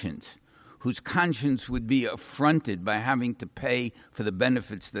conscience, whose conscience would be affronted by having to pay for the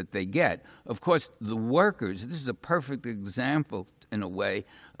benefits that they get. Of course, the workers, this is a perfect example, in a way,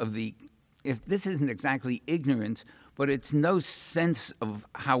 of if this isn't exactly ignorance, but it's no sense of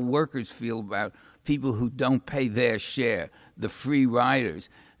how workers feel about people who don't pay their share, the free riders.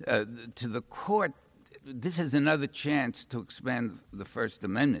 To the court, this is another chance to expand the First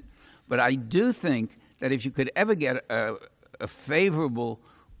Amendment. But I do think that if you could ever get a favorable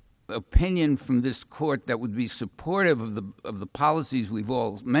opinion from this court that would be supportive of the policies we've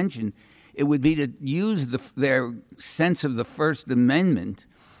all mentioned, it would be to use their sense of the First Amendment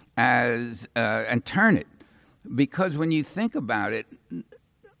as and turn it. Because when you think about it,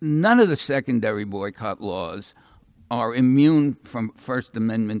 none of the secondary boycott laws are immune from First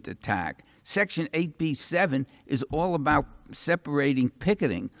Amendment attack. Section 8B7 is all about separating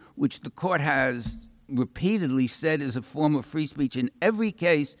picketing, which the court has repeatedly said is a form of free speech in every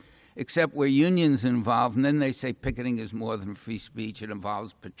case except where unions are involved, and then they say picketing is more than free speech, it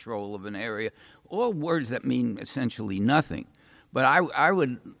involves patrol of an area, all words that mean essentially nothing. But I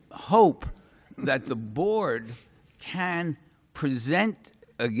would hope that the board can present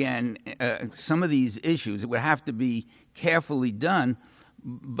again some of these issues. It would have to be carefully done,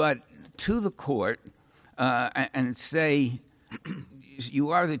 but to the court and say, you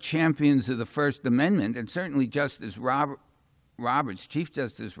are the champions of the First Amendment, and certainly Justice Roberts, Chief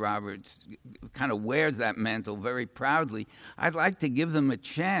Justice Roberts, kind of wears that mantle very proudly. I'd like to give them a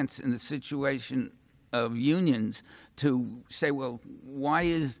chance in the situation of unions to say, well, why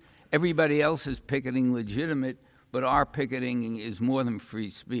is everybody else's picketing legitimate, but our picketing is more than free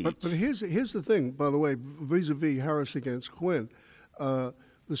speech? But here's the thing, by the way, vis-a-vis Harris against Quinn. The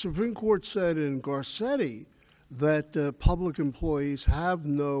Supreme Court said in Garcetti that public employees have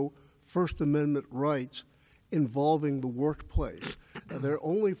no First Amendment rights involving the workplace. Their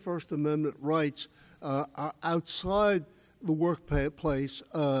only First Amendment rights are outside the workplace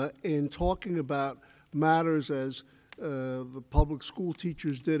in talking about matters as the public school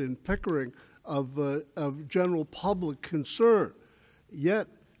teachers did in Pickering of general public concern. Yet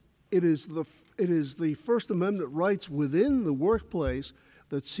it is the First Amendment rights within the workplace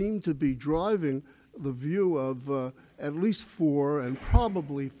that seem to be driving the view of at least 4 and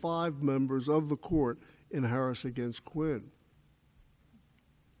probably 5 members of the court in Harris against Quinn.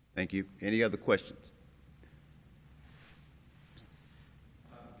 Thank you. Any other questions?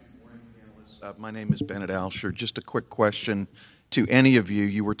 Good morning, panelists. My name is Bennett Alsher. Just a quick question to any of you.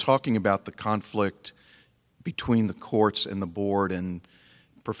 You were talking about the conflict between the courts and the board, and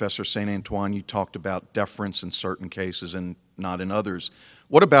Professor St. Antoine, you talked about deference in certain cases and not in others.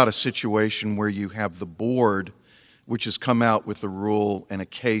 What about a situation where you have the board, which has come out with a rule in a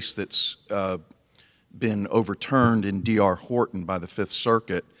case that's been overturned in D.R. Horton by the Fifth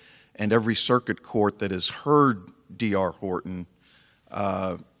Circuit, and every circuit court that has heard D.R. Horton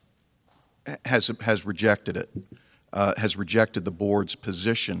has rejected it, has rejected the board's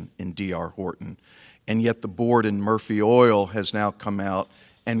position in D.R. Horton, and yet the board in Murphy Oil has now come out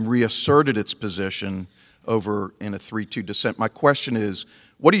and reasserted its position over in a 3-2 dissent. My question is,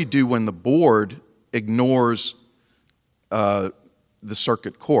 what do you do when the board ignores the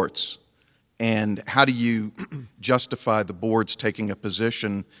circuit courts? And how do you justify the board's taking a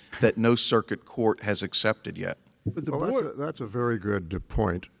position that no circuit court has accepted yet? But the Well, board, that's a very good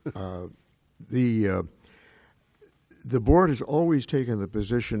point. The board has always taken the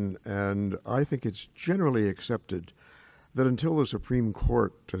position, and I think it's generally accepted, that until the Supreme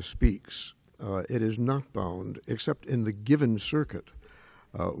Court speaks, it is not bound, except in the given circuit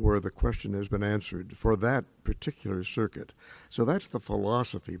where the question has been answered for that particular circuit. So that's the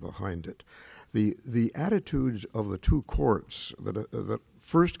philosophy behind it. The attitudes of the two courts that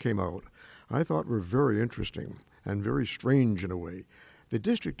first came out, I thought were very interesting and very strange in a way. The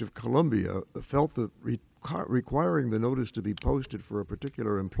District of Columbia felt that requiring the notice to be posted for a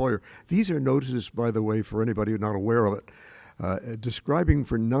particular employer, these are notices, by the way, for anybody who's not aware of it, describing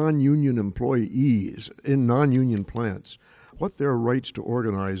for non-union employees in non-union plants what their rights to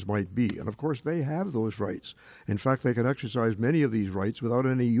organize might be. And of course, they have those rights. In fact, they can exercise many of these rights without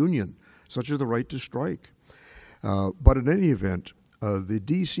any union, such as the right to strike. But in any event, the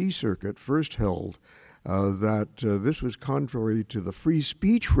D.C. Circuit first held that this was contrary to the free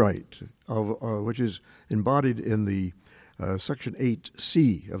speech right, which is embodied in the Section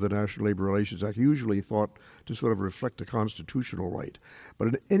 8C of the National Labor Relations Act, usually thought to sort of reflect a constitutional right. But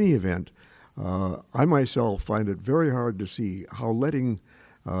in any event, I myself find it very hard to see how letting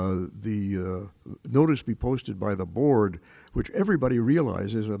the notice be posted by the board, which everybody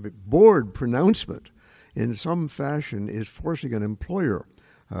realizes a board pronouncement in some fashion is forcing an employer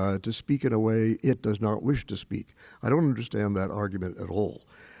to speak in a way it does not wish to speak. I don't understand that argument at all.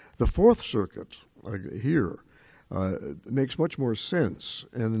 The Fourth Circuit here makes much more sense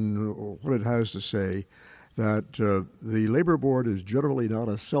in what it has to say, that the labor board is generally not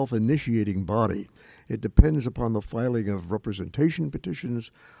a self-initiating body. It depends upon the filing of representation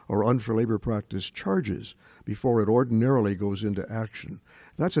petitions or unfair labor practice charges before it ordinarily goes into action.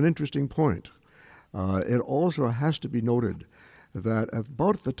 That's an interesting point. It also has to be noted that at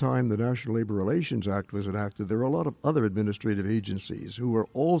about the time the National Labor Relations Act was enacted, there were a lot of other administrative agencies who were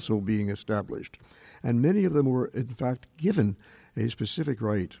also being established, and many of them were in fact given a specific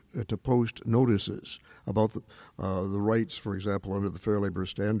right to post notices about the rights, for example, under the Fair Labor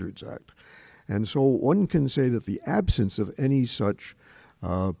Standards Act. And so one can say that the absence of any such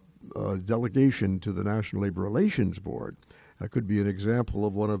delegation to the National Labor Relations Board could be an example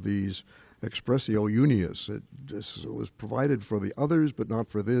of one of these expressio unius. It was provided for the others, but not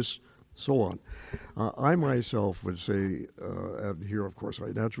for this, so on. I myself would say, and here, of course,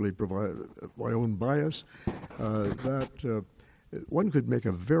 I naturally provide my own bias, that one could make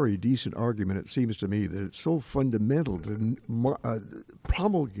a very decent argument, it seems to me, that it's so fundamental to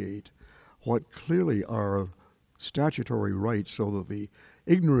promulgate what clearly are statutory rights so that the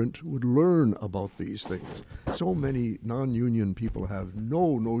ignorant would learn about these things. So many non-union people have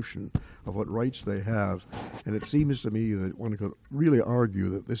no notion of what rights they have, and it seems to me that one could really argue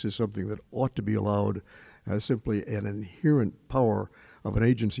that this is something that ought to be allowed as simply an inherent power of an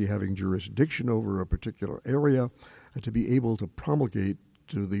agency having jurisdiction over a particular area, to be able to promulgate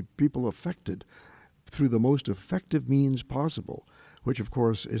to the people affected through the most effective means possible, which of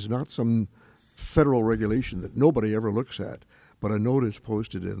course is not some federal regulation that nobody ever looks at, but a notice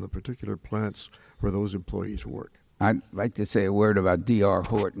posted in the particular plants where those employees work. I'd like to say a word about D.R.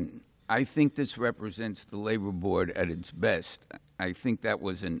 Horton. I think this represents the Labor Board at its best. I think that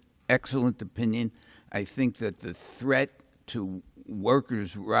was an excellent opinion. I think that the threat to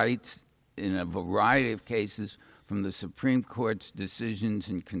workers' rights in a variety of cases, from the Supreme Court's decisions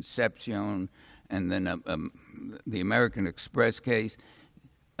in Concepcion and then the American Express case,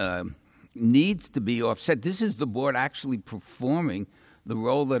 needs to be offset. This is the board actually performing the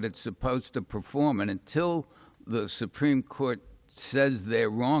role that it's supposed to perform, and until the Supreme Court says they're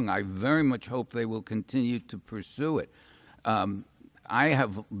wrong, I very much hope they will continue to pursue it. I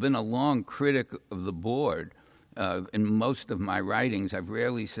have been a long critic of the board. In most of my writings, I've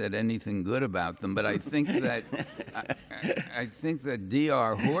rarely said anything good about them, but I think that I think that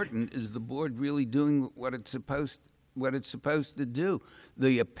D.R. Horton is the board really doing what it's supposed to do.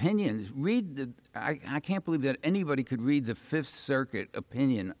 The opinions, I can't believe that anybody could read the Fifth Circuit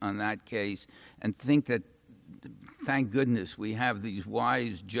opinion on that case and think that, thank goodness, we have these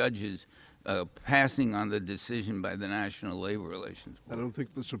wise judges passing on the decision by the National Labor Relations Board. I don't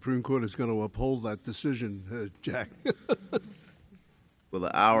think the Supreme Court is going to uphold that decision, Jack. Well,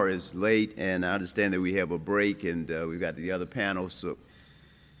 the hour is late, and I understand that we have a break, and we've got the other panel. So,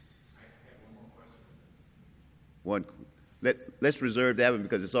 let's reserve that one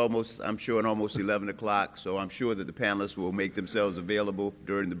because it's almost, I'm sure, almost 11 o'clock. So I'm sure that the panelists will make themselves available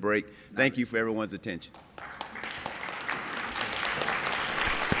during the break. Thank you for everyone's attention.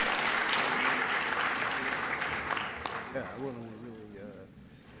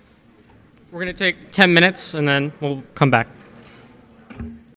 We're going to take 10 minutes, and then we'll come back.